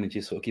working with him and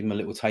just sort of give him a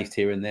little taste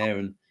here and there,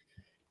 and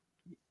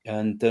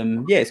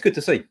it's good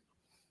to see.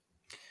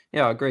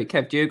 Yeah, I agree.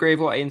 Kev, do you agree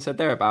with what Ian said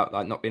there about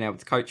like not being able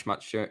to coach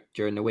much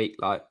during the week,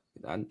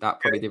 and that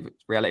probably the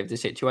reality of the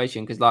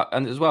situation? Because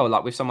and as well,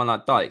 like with someone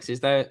like Dykes,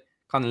 is there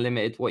kind of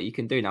limited what you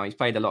can do now? He's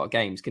played a lot of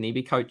games. Can he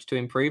be coached to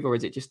improve, or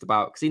is it just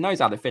about because he knows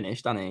how to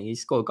finish, doesn't he?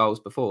 He's scored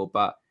goals before,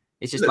 but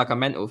it's just like a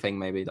mental thing,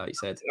 maybe, like you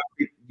said.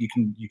 You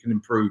can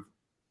improve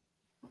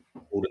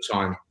all the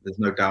time. There's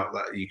no doubt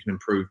that you can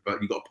improve,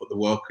 but you got to put the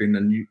work in.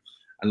 And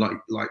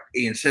like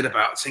Ian said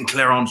about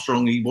Sinclair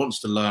Armstrong, he wants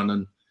to learn,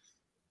 and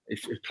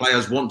if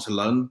players want to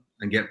learn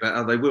and get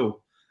better, they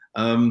will.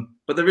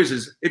 But there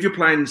is if you're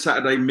playing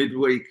Saturday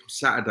midweek,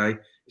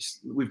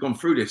 we've gone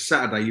through this.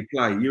 Saturday you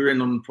play, you're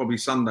in on probably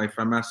Sunday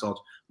for a massage.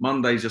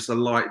 Monday's just a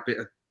light bit.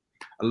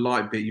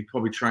 You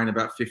probably train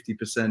about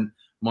 50%.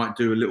 Might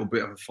do a little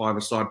bit of a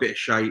five-a-side, bit of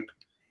shape,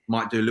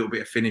 might do a little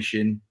bit of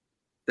finishing.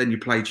 Then you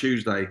play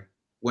Tuesday,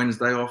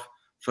 Wednesday off,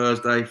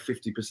 Thursday, 50%,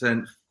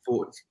 40%. Do you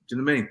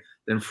know what I mean?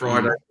 Then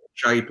Friday,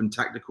 shape and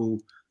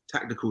tactical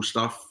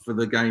stuff for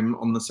the game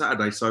on the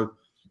Saturday. So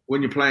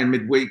when you're playing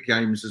midweek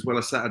games as well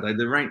as Saturday,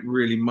 there ain't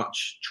really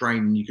much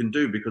training you can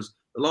do, because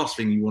the last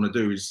thing you want to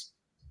do is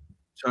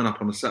turn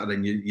up on a Saturday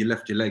and you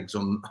left your legs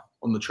on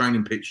the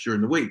training pitch during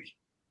the week.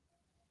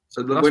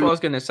 So that's what I was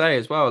going to say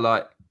as well.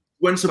 Like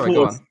when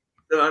support.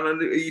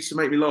 And it used to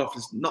make me laugh.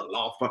 It's not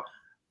laugh, but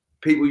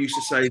people used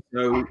to say,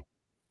 "So,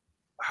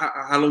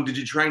 how long did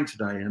you train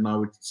today?" And I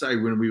would say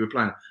when we were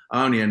playing,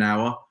 "Only an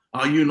hour."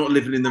 Are you not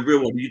living in the real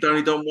world? You'd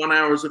only done 1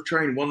 hour of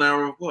training, 1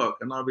 hour of work,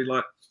 and I'd be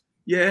like,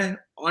 "Yeah,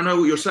 I know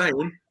what you're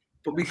saying,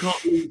 but we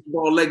can't leave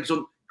our legs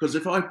on because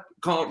if I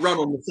can't run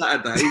on the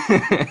Saturday,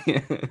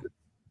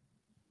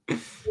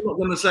 you're not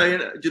going to say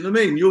it. Do you know what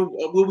I mean?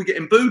 We'll be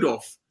getting booed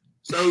off.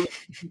 So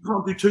you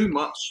can't do too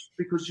much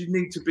because you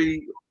need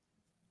to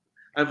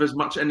have as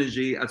much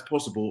energy as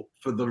possible.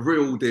 For the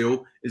real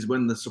deal is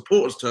when the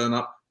supporters turn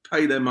up,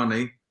 pay their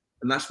money,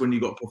 and that's when you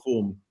got to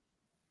perform.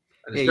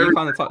 And you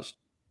kind of touched.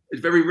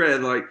 It's very rare,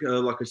 like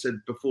I said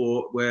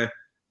before, where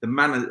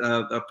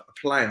a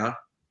player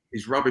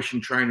is rubbish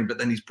in training, but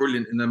then he's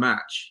brilliant in the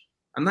match,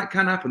 and that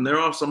can happen. There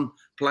are some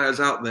players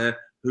out there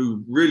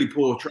who really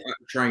poor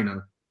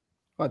trainer.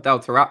 Well, Del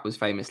Tarat was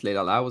famously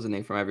like that, wasn't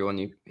he? From everyone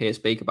you hear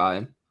speak about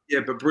him.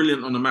 Yeah, but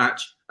brilliant on the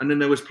match. And then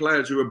there was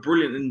players who were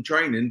brilliant in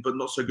training, but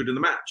not so good in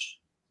the match.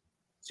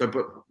 So,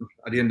 but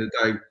at the end of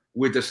the day,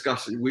 we're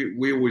discussing.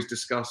 We always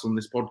discuss on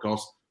this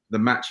podcast the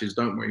matches,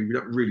 don't we? We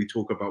don't really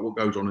talk about what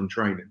goes on in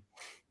training.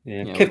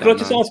 Yeah. Kev, could I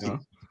just ask you?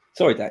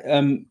 Sorry, Dad.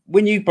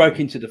 When you broke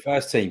into the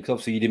first team, because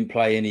obviously you didn't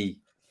play any.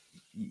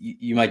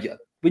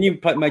 When you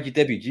made your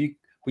debut.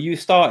 Were you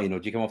starting or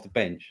did you come off the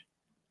bench?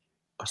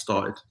 I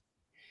started.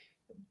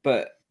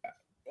 But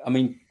I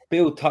mean,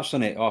 Bill touched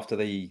on it after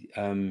the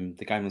game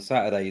on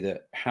Saturday,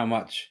 that how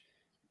much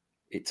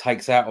it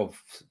takes out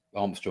of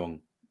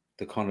Armstrong,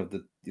 the kind of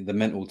the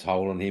mental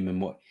toll on him,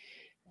 and what.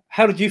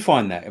 How did you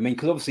find that? I mean,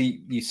 because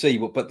obviously you see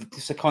but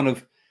just the kind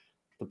of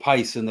the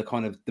pace and the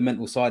kind of the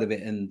mental side of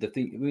it, and the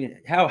thing. I mean,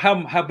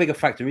 how big a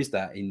factor is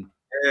that in?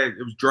 Yeah,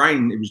 it was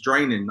draining. It was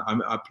draining.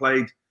 I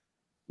played.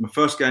 My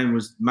first game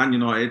was Man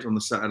United on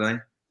the Saturday,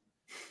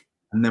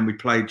 and then we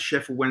played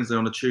Sheffield Wednesday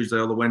on the Tuesday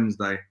or the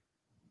Wednesday,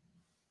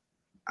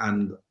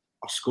 and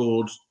I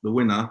scored the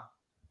winner.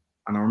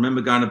 And I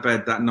remember going to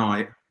bed that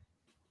night,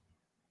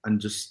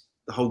 and just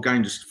the whole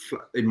game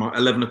in my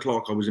 11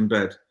 o'clock I was in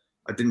bed.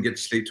 I didn't get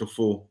to sleep till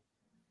 4.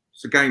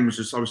 So the game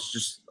was I was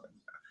just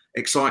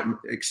exciting,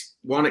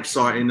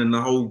 and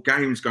the whole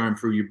game's going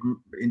through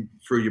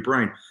your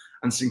brain.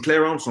 And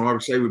Sinclair Armstrong, I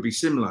would say, would be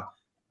similar.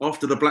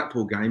 After the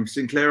Blackpool game,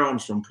 Sinclair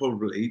Armstrong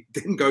probably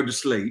didn't go to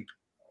sleep.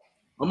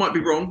 I might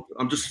be wrong.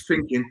 I'm just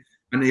thinking,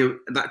 and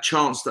that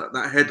chance,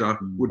 that header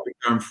would be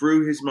going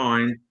through his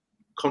mind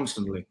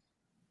constantly,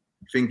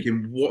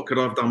 thinking, what could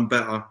I have done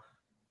better?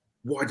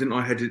 Why didn't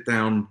I head it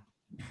down?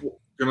 You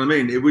know what I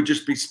mean? It would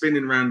just be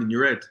spinning around in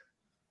your head.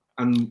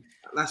 And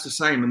that's the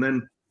same. And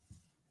then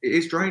it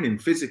is draining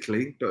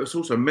physically, but it's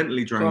also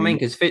mentally draining. Well, I mean,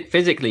 because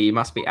physically you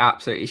must be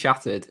absolutely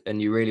shattered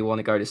and you really want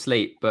to go to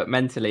sleep, but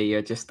mentally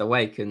you're just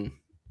awake and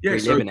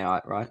reliving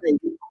it, right? It'd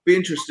be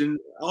interesting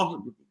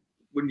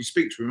when you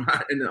speak to him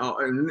in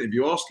an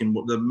interview, ask him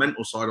what the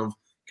mental side of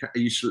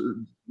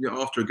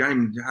after a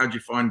game, how do you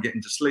find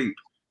getting to sleep?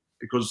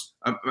 Because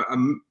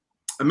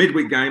a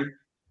midweek game,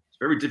 it's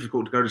very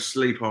difficult to go to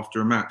sleep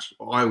after a match.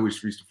 I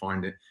always used to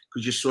find it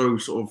because you're so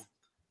sort of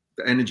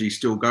the energy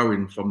still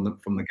going from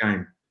the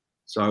game.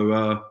 So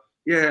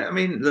I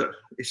mean, look,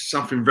 it's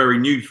something very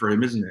new for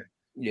him, isn't it?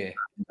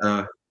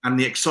 Yeah. And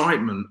the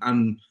excitement,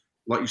 and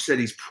like you said,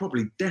 he's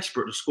probably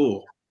desperate to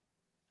score,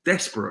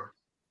 desperate.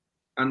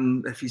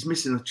 And if he's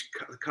missing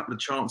a couple of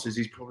chances,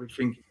 he's probably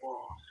thinking,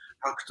 "Oh,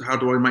 how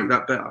do I make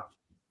that better?"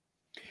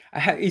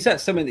 Is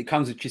that something that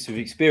comes just with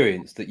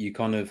experience, that you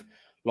kind of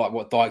like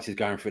what Dykes is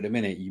going for at the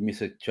minute? You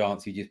miss a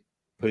chance, you just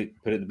put it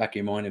in the back of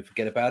your mind and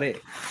forget about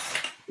it,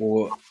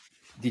 or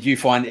did you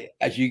find it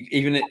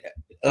even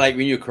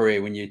later in your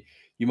career when you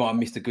might have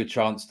missed a good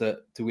chance to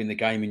win the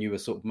game and you were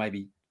sort of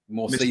maybe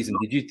more seasoned?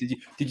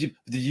 Did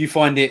you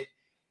find it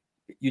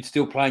you'd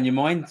still play in your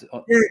mind,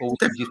 or did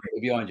you just put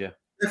it behind you?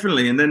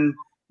 Definitely, and then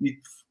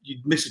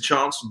you'd miss a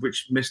chance,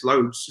 which missed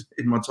loads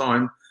in my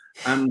time,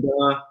 and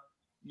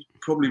you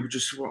probably would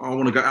just, I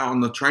want to go out on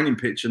the training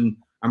pitch and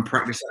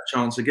practice that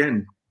chance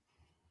again,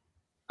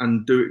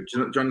 and do it.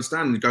 Do you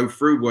understand? And go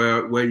through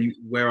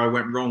where I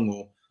went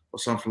wrong, or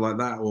something like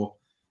that, or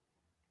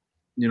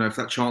if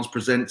that chance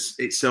presents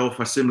itself,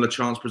 a similar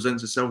chance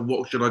presents itself,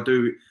 what should I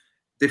do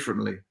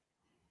differently?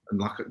 And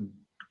like I've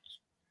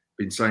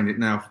been saying it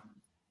now,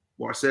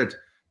 what I said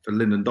for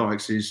Lyndon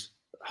Dykes is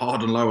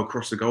hard and low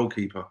across the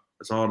goalkeeper,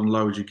 as hard and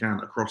low as you can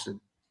across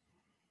him.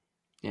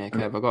 Yeah,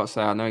 Kev, I've got to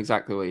say, I know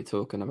exactly what you're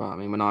talking about. I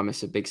mean, when I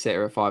miss a big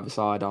sitter at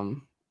five-a-side,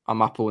 I'm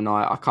up all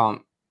night. I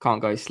can't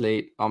go to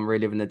sleep. I'm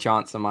reliving the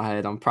chance in my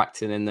head. I'm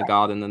practicing in the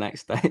garden the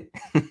next day.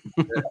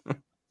 That's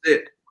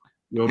it.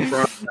 You're a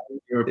pro.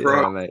 You're a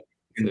pro. Yeah, mate.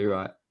 Too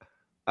right.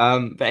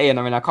 But Ian,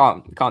 I mean, I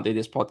can't do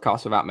this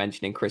podcast without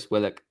mentioning Chris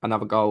Willock.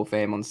 Another goal for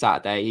him on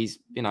Saturday. He's,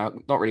 not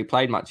really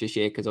played much this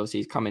year because obviously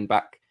he's coming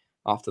back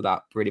after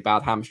that really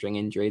bad hamstring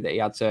injury that he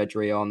had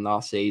surgery on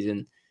last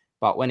season.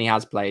 But when he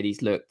has played,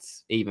 he's looked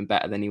even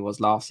better than he was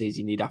last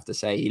season, you'd have to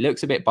say. He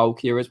looks a bit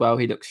bulkier as well.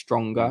 He looks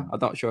stronger. I'm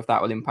not sure if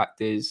that will impact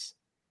his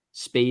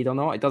speed or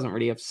not. It doesn't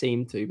really have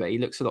seemed to, but he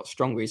looks a lot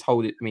stronger.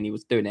 He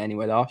was doing it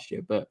anyway last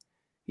year, but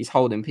he's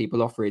holding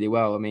people off really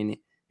well. I mean,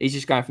 he's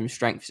just going from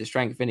strength to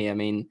strength, isn't he? I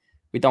mean,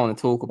 we don't want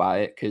to talk about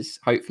it because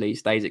hopefully he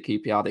stays at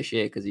QPR this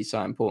year because he's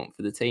so important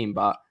for the team.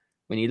 But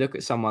when you look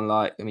at someone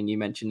like, I mean, you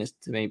mentioned this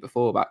to me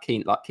before about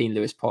Keane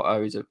Lewis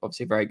Potter, who's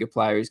obviously a very good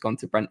player who's gone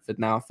to Brentford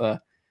now for, I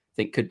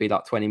think, could be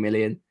like 20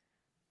 million.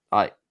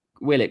 Like,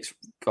 Willock's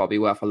got to be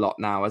worth a lot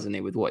now, hasn't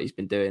he, with what he's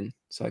been doing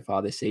so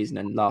far this season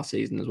and last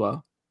season as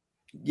well?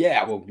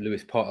 Yeah, well,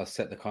 Lewis Potter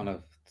set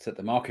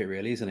the market,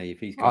 really, isn't he? If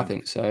he's I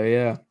think so,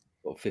 yeah.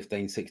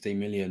 15, 16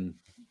 million.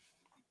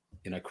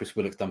 Chris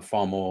Willock's done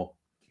far more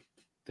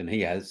than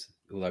he has,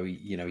 although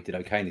he did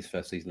okay in his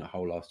first season at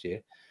Hull last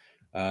year.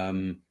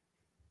 And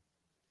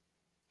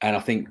I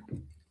think,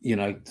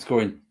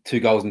 scoring 2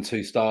 goals and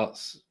 2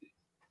 starts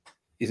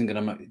isn't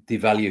going to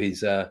devalue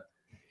his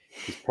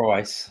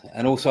price.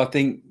 And also, I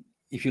think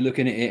if you're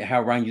looking at it,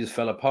 how Rangers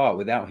fell apart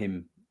without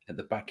him at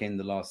the back end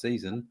of last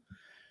season,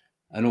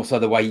 and also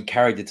the way he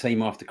carried the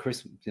team after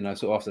Christmas,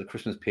 sort of after the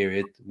Christmas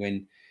period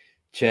when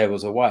Chair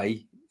was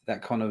away,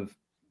 that kind of,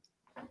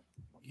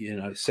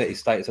 set his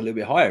status a little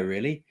bit higher,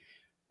 really.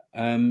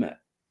 I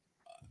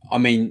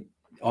mean,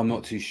 I'm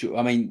not too sure.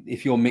 I mean,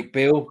 if you're Mick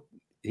Beale,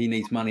 he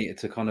needs money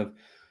to kind of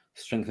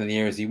strengthen the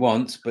areas he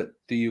wants, but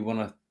do you want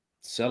to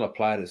sell a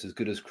player that's as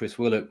good as Chris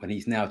Willock when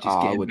he's now just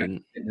getting I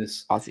wouldn't.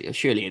 fitness? I think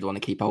surely you'd want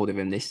to keep hold of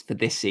him for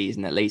this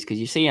season at least, because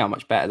you see how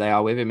much better they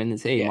are with him in the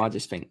team. Yeah. I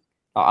just think,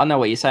 I know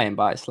what you're saying,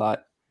 but it's like,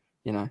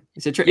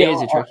 it's it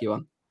is a tricky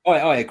one.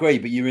 I agree,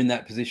 but you're in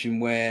that position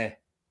where,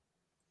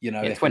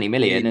 20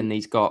 million and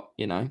he's got,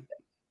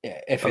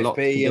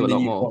 FFP, and then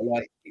you've got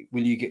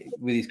will you get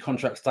with his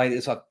contract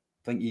status? I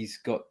think he's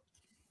got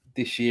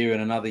this year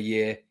and another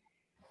year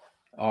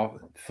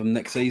from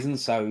next season.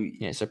 So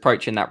it's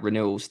approaching that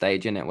renewal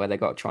stage, isn't it, where they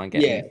got to try and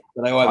get him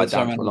down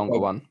to a longer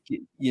one.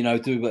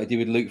 Do what they did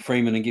with Luke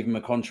Freeman and give him a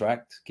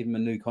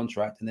new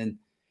contract, and then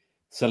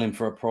sell him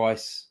for a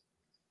price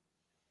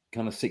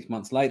kind of 6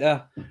 months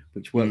later,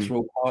 which works for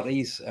all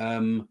parties.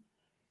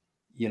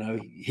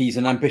 He's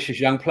an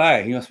ambitious young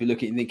player. He must be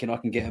looking and thinking, I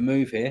can get a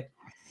move here.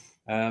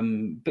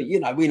 But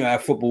we know how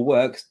football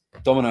works,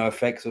 domino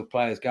effects of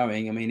players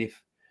going. I mean,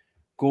 if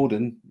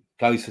Gordon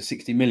goes for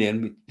 60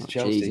 million with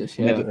Chelsea,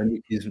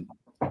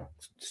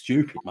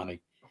 stupid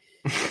money.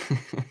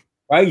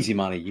 Crazy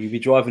money. You'd be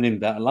driving him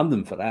down to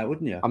London for that,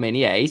 wouldn't you? I mean,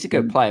 yeah, he's a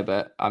good player,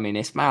 but I mean,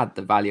 it's mad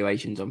the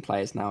valuations on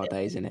players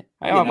nowadays, isn't it?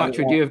 Hey, You how know, much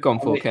would you have gone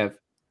for, mean- Kev?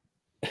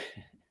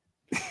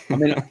 I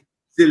mean,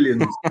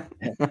 Zillions.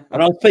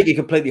 and I'm speaking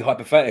completely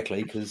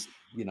hypothetically because,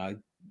 you know,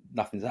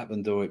 nothing's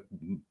happened or it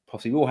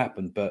possibly will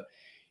happen. But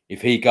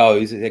if he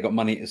goes, if they've got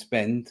money to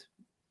spend,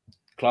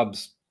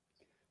 clubs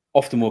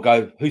often will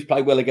go, who's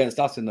played well against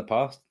us in the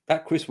past?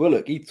 That Chris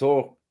Willock, he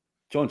tore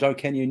John Joe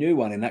Kenyon new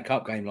one in that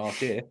cup game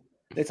last year.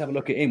 Let's have a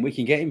look at him. We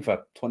can get him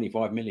for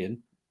 25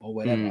 million or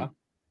whatever.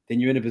 Then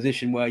you're in a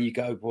position where you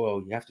go,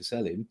 well, you have to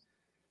sell him.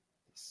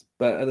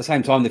 But at the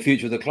same time, the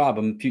future of the club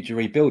and future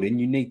rebuilding,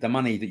 you need the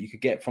money that you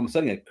could get from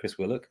selling a Chris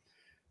Willock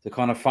to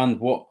kind of fund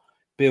what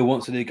Bill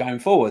wants to do going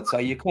forward. So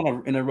you're kind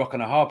of in a rock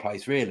and a hard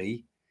place,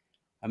 really.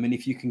 I mean,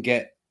 if you can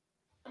get,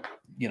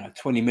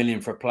 20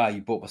 million for a player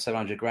you bought for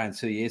 700 grand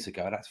 2 years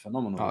ago, that's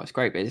phenomenal. Oh, it's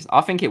great business.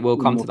 I think it will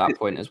come to that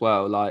point as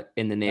well, like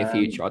in the near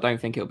future. I don't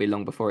think it'll be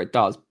long before it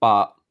does,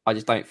 but I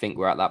just don't think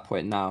we're at that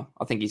point now.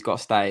 I think he's got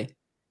to stay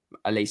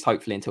at least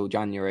hopefully until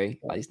January.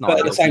 Like, he's not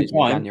at the same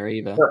time, January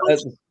either.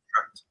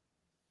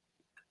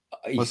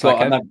 He's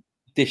got another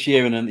this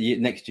year and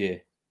then next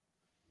year.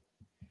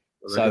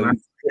 So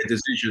a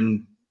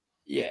decision.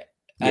 Yeah.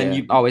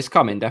 And it's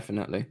coming,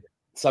 definitely.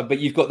 So, but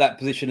you've got that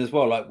position as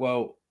well. Like,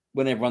 well,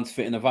 when everyone's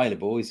fit and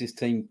available, is this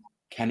team,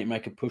 can it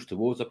make a push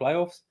towards the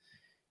playoffs?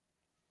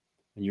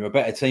 And you're a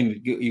better team.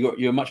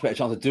 You're a much better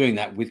chance of doing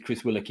that with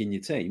Chris Willock in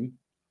your team.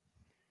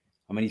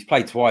 I mean, he's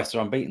played twice,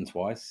 they're unbeaten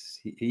twice.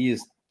 He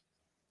is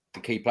the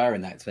key player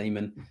in that team.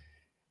 And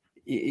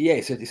yeah,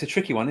 it's a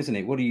tricky one, isn't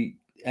it?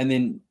 And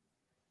then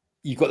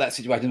you've got that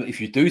situation.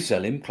 If you do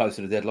sell him close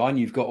to the deadline,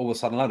 you've got all of a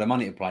sudden a load of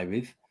money to play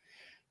with.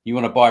 You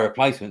want to buy a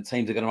replacement,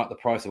 teams are going to up the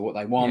price of what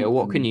they want. Yeah,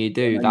 what can you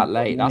do that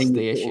late? That's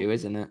the issue,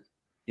 isn't it?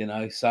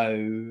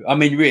 So, I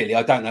mean, really,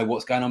 I don't know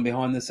what's going on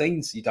behind the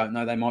scenes. You don't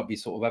know. They might be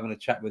sort of having a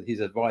chat with his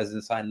advisors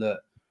and saying, look,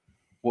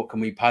 what can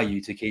we pay you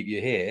to keep you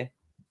here?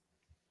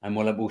 And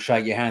we'll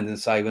shake your hand and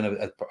say,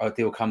 when a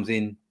deal comes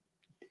in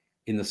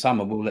the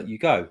summer, we'll let you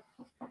go.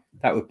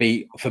 That would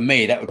be, for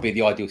me, that would be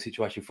the ideal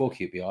situation for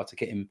QPR, to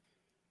get him,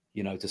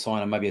 to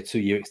sign maybe a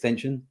 2-year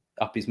extension,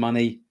 up his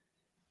money,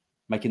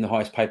 making the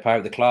highest paid player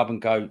at the club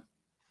and go,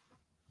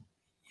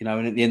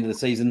 and at the end of the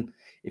season,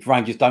 if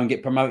Rangers don't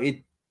get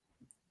promoted,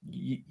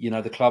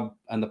 the club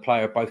and the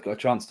player have both got a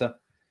chance to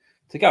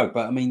go.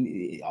 But I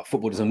mean,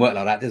 football doesn't work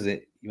like that, does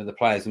it? The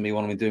players and me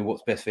want to be doing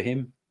what's best for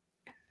him.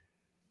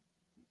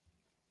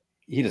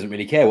 He doesn't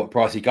really care what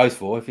price he goes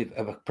for. If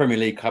a Premier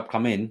League club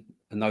come in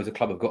and knows the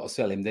club have got to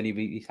sell him, then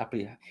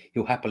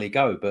he'll happily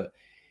go. But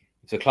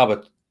if the club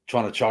are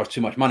trying to charge too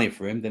much money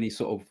for him, then he's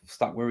sort of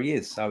stuck where he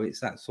is. So it's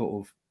that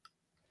sort of.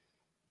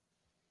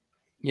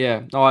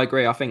 Yeah, no, I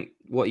agree. I think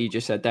what you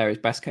just said there is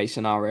best case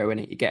scenario, and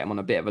you get him on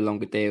a bit of a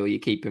longer deal, you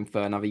keep him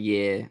for another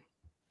year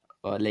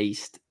or at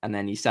least, and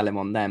then you sell him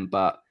on them.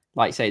 But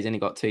like you say, he's only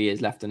got 2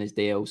 years left on his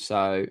deal.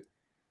 So,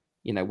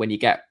 when you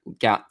get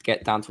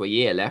down to a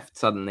year left,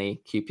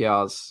 suddenly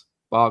QPR's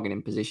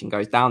bargaining position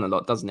goes down a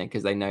lot, doesn't it?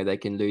 Because they know they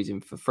can lose him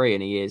for free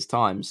in a year's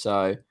time.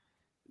 So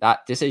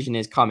that decision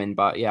is coming.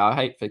 But yeah, I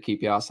hope for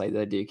QPR's sake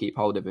they do keep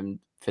hold of him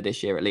for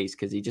this year at least,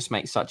 because he just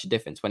makes such a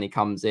difference when he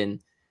comes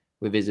in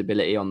with his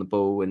ability on the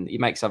ball, and he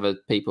makes other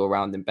people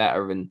around him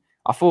better. And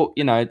I thought,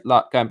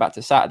 like going back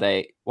to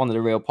Saturday, one of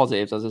the real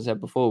positives, as I said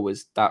before,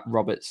 was that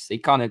Roberts, he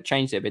kind of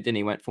changed it a bit, didn't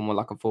he? Went from more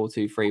like a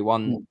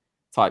 4-2-3-1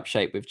 type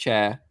shape with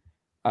Chair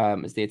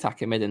as the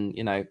attacking mid,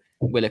 and,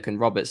 Willock and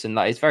Roberts. And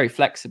it's very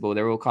flexible.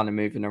 They're all kind of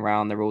moving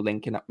around. They're all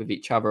linking up with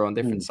each other on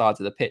different sides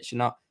of the pitch. And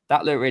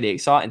that looked really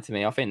exciting to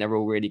me. I think they're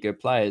all really good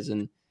players.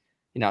 And,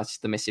 it's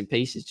just the missing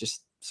piece is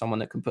just someone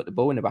that can put the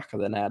ball in the back of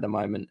the net at the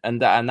moment.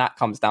 And that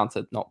comes down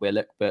to not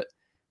Willock, but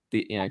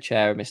the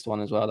Chair missed one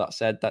as well. That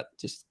said, that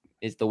just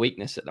is the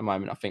weakness at the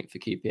moment, I think, for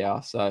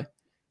QPR. So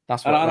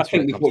that's what. And I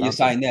think with what you're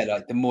saying there,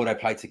 like the more they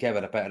play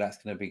together, the better that's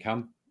going to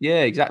become.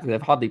 Yeah, exactly.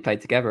 They've hardly played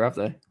together, have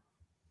they?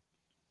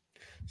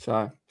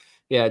 So,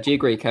 yeah, do you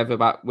agree, Kev,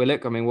 about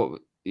Willock? I mean,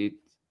 what you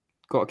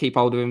got to keep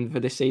hold of him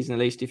for this season at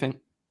least? Do you think?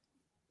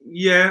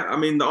 Yeah, I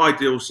mean, the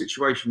ideal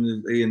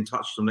situation, Ian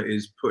touched on it,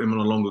 is put him on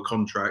a longer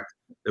contract.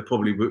 They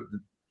probably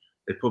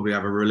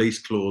have a release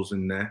clause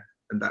in there,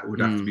 and that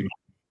would have to be.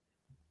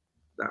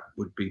 That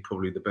would be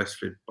probably the best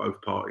for both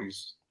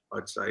parties,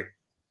 I'd say.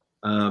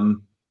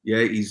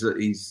 Yeah, he's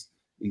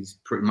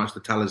pretty much the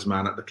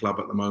talisman at the club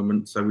at the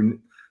moment. So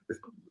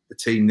the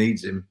team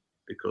needs him,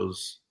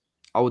 because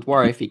I would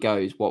worry if he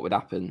goes, what would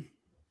happen?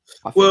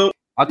 I don't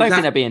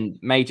think they'll be in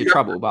major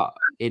trouble, but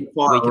it'd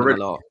weaken them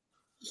a lot.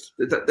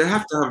 They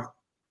have to have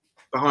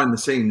behind the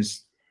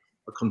scenes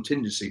a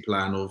contingency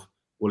plan of,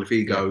 well, if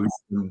he goes,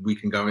 then we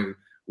can go in.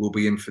 We'll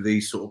be in for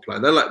these sort of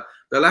players.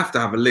 They'll have to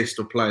have a list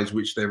of players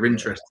which they're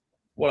interested.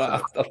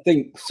 Well, I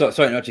think. Sorry,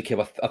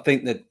 Kev. I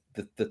think that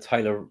the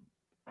Taylor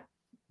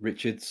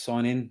Richards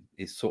signing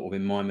is sort of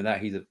in mind with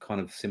that. He's a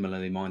kind of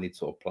similarly minded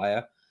sort of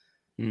player,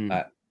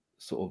 at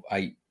sort of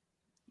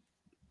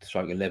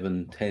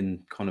 8/11,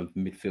 10 kind of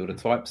midfielder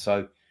type.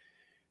 So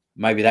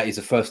maybe that is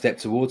the first step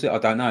towards it. I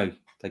don't know.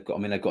 They've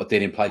got a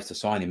deal in place to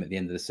sign him at the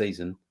end of the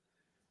season.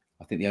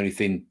 I think the only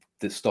thing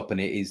that's stopping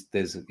it is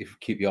if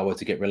QPR were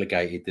to get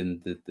relegated,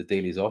 then the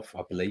deal is off,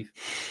 I believe.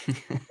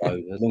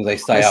 So as long as they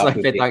stay up,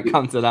 if it don't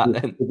come to that,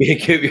 then he'll be a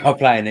QPR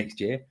player next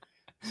year.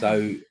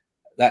 So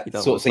that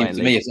sort of seems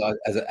to me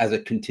as a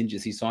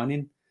contingency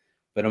signing.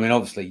 But I mean,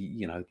 obviously,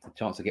 the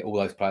chance to get all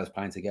those players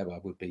playing together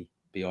would be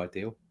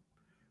ideal.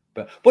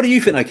 But what do you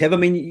think, though, Kev? I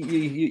mean,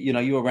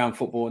 you're around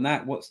football and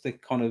that. What's the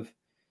kind of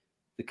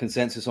the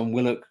consensus on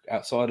Willock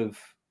outside of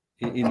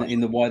in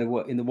the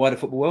wider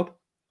football world?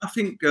 I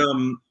think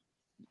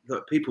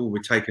that people will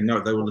be taking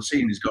note. They will have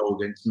seen his goal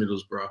against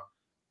Middlesbrough,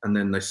 and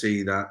then they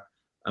see that.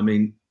 I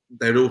mean,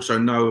 they'd also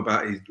know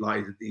about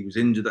he was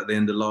injured at the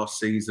end of last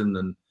season,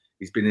 and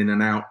he's been in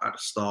and out at the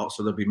start,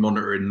 so they'll be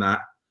monitoring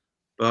that.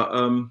 But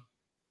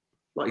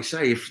like you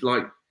say,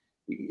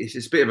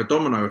 it's a bit of a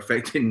domino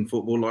effect in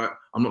football. Like,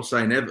 I'm not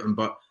saying Everton,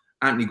 but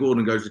Anthony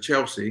Gordon goes to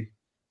Chelsea,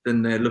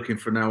 then they're looking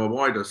for now a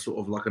wider sort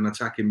of like an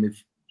attacking mid. Do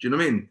you know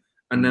what I mean?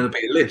 And then there'll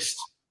be a list,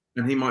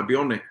 and he might be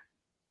on it.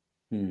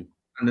 And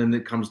then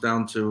it comes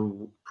down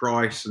to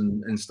price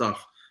and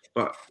stuff.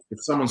 But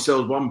if someone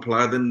sells one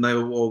player, then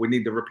we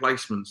need the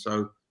replacement.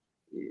 So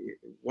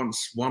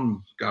once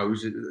one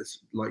goes, it's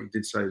like you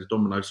did say, it's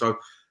domino. So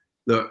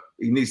look,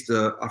 he needs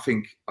to. I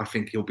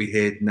think he'll be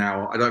here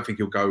now. I don't think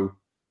he'll go.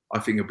 I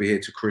think he'll be here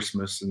to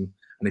Christmas. And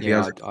if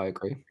I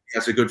agree. If he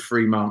has a good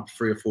 3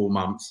 or 4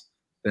 months,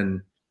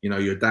 then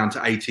you're down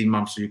to 18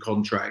 months of your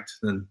contract.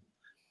 Then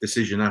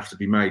decision has to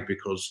be made,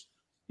 because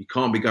you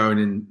can't be going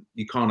in.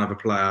 You can't have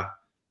a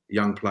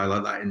young player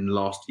like that in the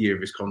last year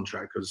of his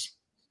contract, because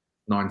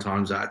 9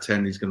 times out of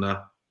 10 he's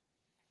gonna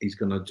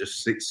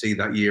just see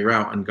that year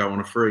out and go on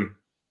a free.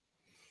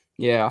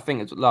 Yeah, I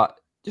think it's like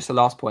just the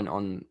last point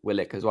on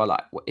Willock as well.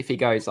 Like, if he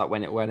goes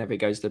whenever he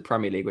goes to the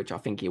Premier League, which I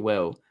think he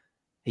will,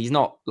 he's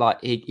not like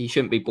he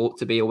shouldn't be bought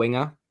to be a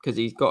winger, because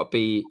he's got to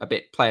be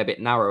play a bit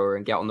narrower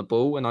and get on the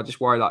ball. And I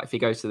just worry, like, if he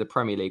goes to the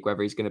Premier League,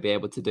 whether he's going to be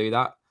able to do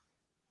that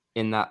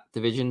in that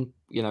division.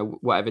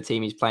 Whatever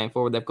team he's playing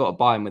for, they've got to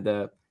buy him with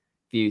a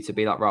view to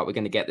be like, right, we're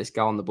going to get this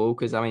guy on the ball.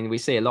 Because I mean, we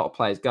see a lot of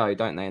players go,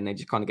 don't they, and they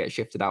just kind of get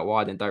shifted out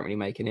wide and don't really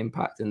make an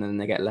impact, and then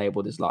they get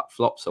labelled as like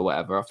flops or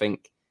whatever. I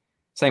think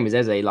same as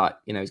Eze, like,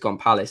 he's gone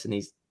Palace and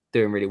he's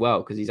doing really well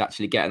because he's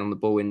actually getting on the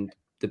ball in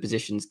the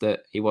positions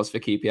that he was for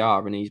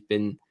QPR, and he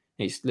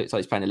looks like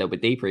he's playing a little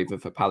bit deeper even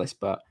for Palace,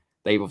 but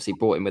they've obviously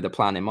brought him with a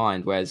plan in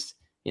mind. Whereas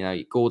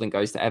Gordon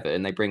goes to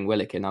Everton, they bring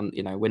Willock in, and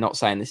we're not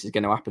saying this is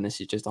going to happen,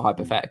 this is just a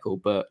hypothetical,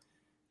 but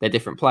they're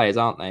different players,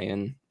 aren't they?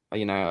 And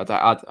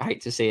I'd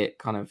hate to see it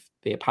kind of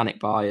be a panic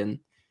buy and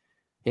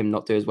him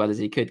not do as well as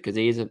he could, because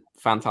he is a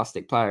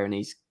fantastic player and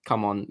he's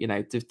come on.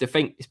 To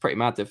think, it's pretty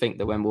mad to think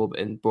that when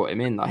Warburton brought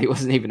him in, like, he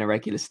wasn't even a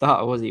regular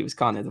starter, was he? He was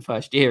kind of the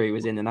first year he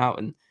was in and out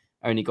and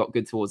only got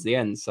good towards the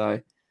end.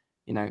 So,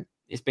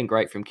 it's been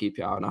great from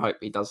QPR, and I hope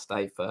he does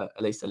stay for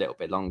at least a little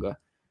bit longer.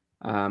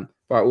 Right,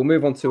 we'll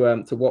move on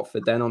to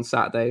Watford then on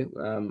Saturday.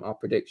 Our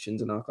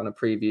predictions and our kind of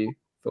preview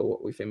for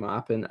what we think might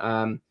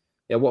happen.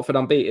 Watford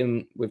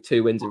unbeaten with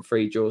 2 wins and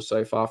 3 draws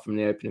so far from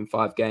the opening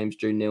 5 games.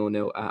 Drew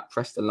 0-0 at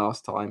Preston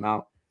last time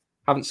out.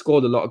 Haven't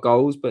scored a lot of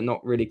goals, but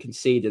not really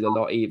conceded a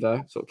lot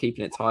either. Sort of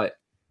keeping it tight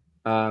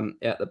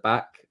at the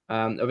back.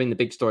 I mean, the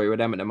big story with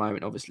them at the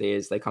moment, obviously,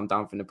 is they come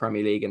down from the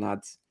Premier League and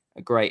had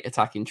a great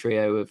attacking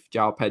trio of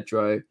João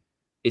Pedro,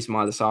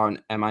 Ismail Assar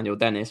and Emmanuel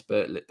Dennis,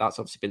 but that's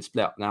obviously been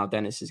split up now.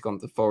 Dennis has gone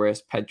to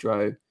Forest.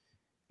 Pedro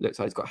looks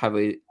like he's got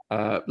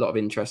a lot of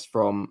interest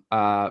from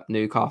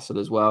Newcastle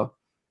as well.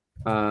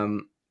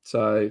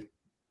 So,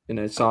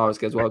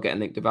 Sar's as well getting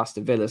linked with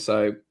Aston Villa.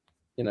 So,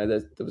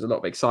 there was a lot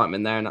of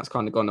excitement there, and that's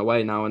kind of gone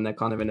away now, and they're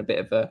kind of in a bit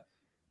of a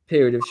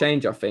period of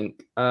change, I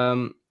think.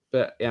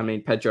 But yeah, I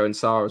mean, Pedro and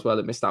Sar as well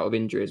have missed out with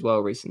injury as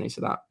well recently.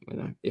 So that,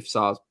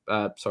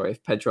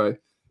 if Pedro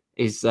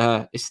is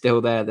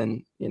still there,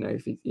 then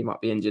if he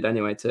might be injured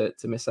anyway to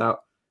miss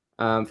out.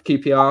 For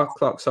QPR,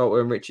 Clark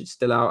Salter and Richard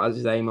still out, as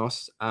is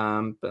Amos.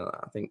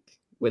 But I think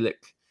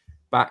Willock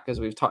back, as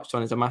we've touched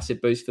on, is a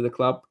massive boost for the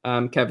club.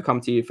 Kev, come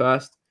to you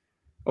first.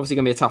 Obviously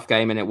going to be a tough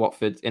game in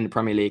Watford in the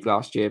Premier League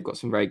last year. They've got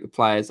some very good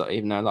players that,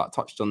 even though, like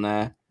touched on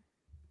there,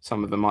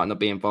 some of them might not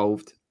be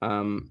involved.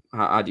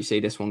 How do you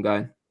see this one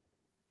going?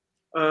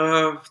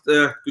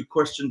 Good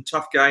question.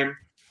 Tough game.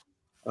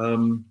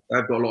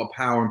 They've got a lot of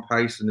power and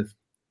pace, and if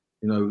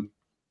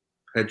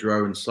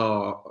Pedro and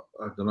Sar,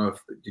 I don't know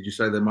did you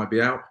say they might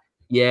be out?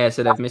 Yeah,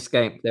 so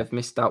they've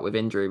missed out with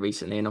injury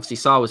recently, and obviously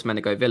Sar was meant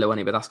to go Villa, wasn't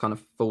he? But that's kind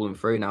of fallen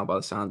through now by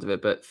the sound of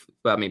it. But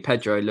I mean,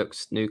 Pedro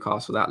looks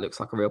Newcastle. That looks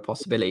like a real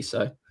possibility.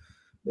 So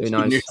who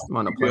knows?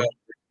 Might not play.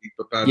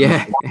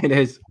 Yeah, it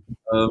is.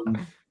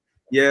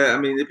 Yeah, I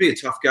mean, it'd be a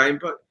tough game,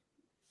 but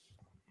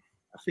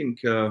I think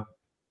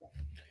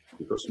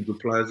we've got some good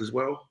players as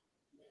well.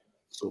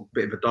 Sort of a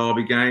bit of a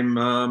derby game.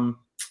 I'm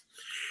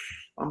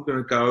going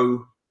to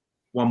go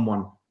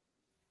 1-1.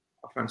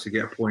 I fancy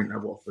get a point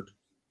at Watford.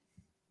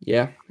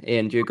 Yeah,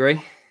 Ian, do you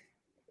agree?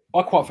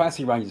 I quite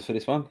fancy Rangers for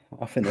this one.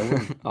 I think they'll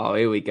win. Oh,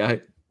 here we go.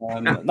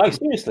 No,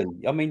 seriously.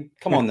 I mean,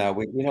 come on now.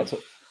 We're not.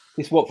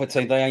 this Watford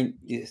team,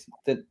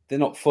 they're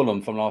not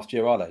Fulham from last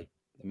year, are they?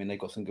 I mean, they've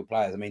got some good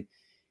players. I mean,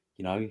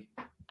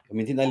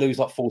 didn't they lose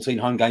like 14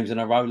 home games in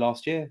a row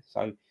last year?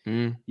 So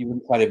you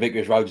wouldn't say the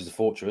Vicarage Road is a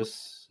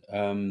fortress.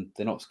 They're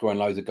not scoring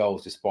loads of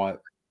goals despite,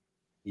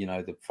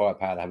 the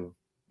firepower they have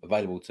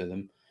available to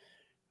them.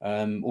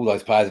 All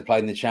those players have played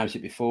in the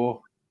Championship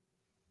before.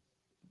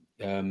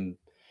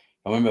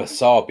 I remember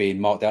Sarr being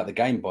marked out the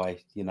game by,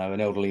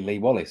 an elderly Lee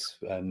Wallace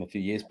a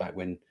few years back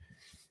when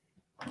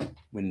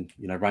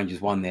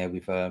Rangers won there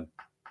with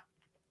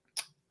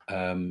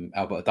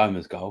Albert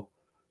Adoma's goal.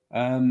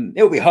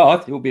 It'll be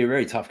hard. It will be a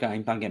very tough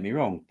game. Don't get me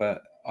wrong,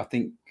 but I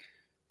think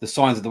the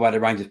signs of the way the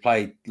Rangers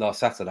played last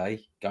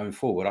Saturday going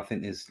forward, I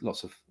think there's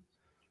lots of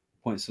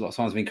points, a lot of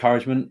signs of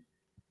encouragement,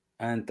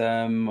 and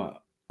I'm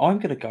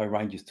going to go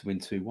Rangers to win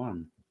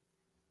 2-1.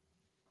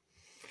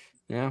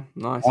 Yeah,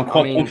 nice. I'm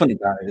quite confident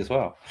about it as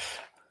well.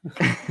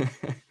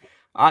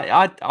 I'm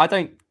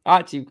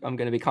going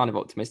to be kind of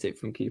optimistic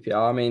from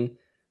QPR. I mean,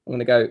 I'm going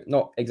to go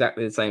not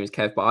exactly the same as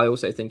Kev, but I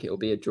also think it will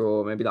be a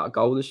draw, maybe like a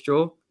goalless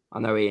draw. I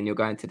know, Ian, you're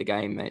going to the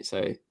game, mate,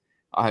 so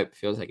I hope it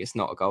feels like it's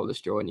not a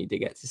goalless draw and you did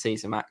get to see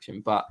some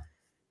action. But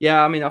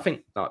yeah, I mean, I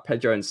think like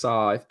Pedro and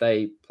Sarr, if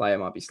they play, it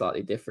might be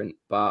slightly different.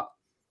 But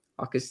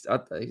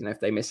if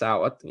they miss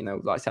out, like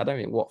I said, I don't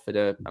think Watford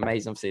are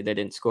amazing. Obviously, they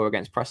didn't score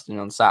against Preston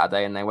on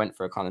Saturday, and they went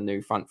for a kind of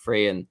new front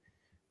three, and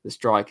the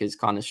strikers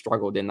kind of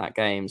struggled in that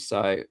game.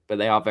 So, but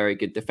they are very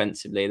good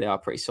defensively. They are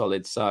pretty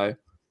solid. So, I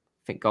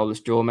think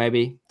goalless draw,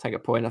 maybe take a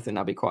point. I think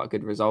that'd be quite a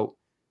good result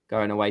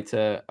going away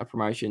to a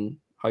promotion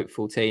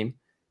hopeful team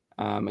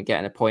and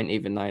getting a point.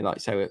 Even though, like I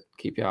say,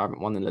 QPR haven't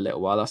won in a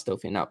little while, I still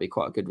think that'd be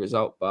quite a good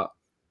result. But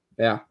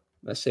yeah.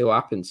 Let's see what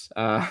happens.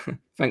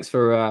 Thanks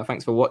for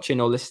watching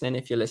or listening.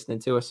 If you're listening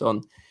to us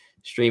on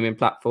streaming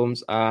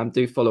platforms,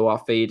 do follow our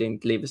feed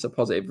and leave us a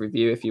positive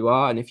review if you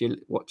are. And if you're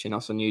watching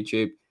us on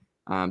YouTube,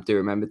 do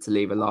remember to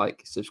leave a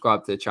like,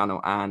 subscribe to the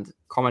channel, and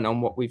comment on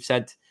what we've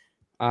said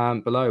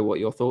below, what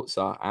your thoughts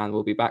are. And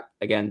we'll be back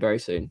again very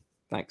soon.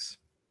 Thanks.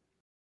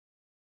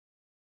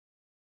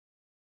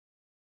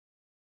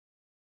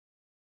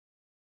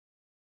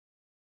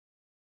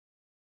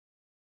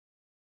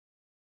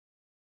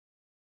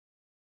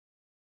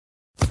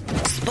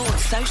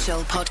 Sports Social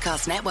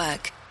Podcast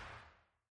Network.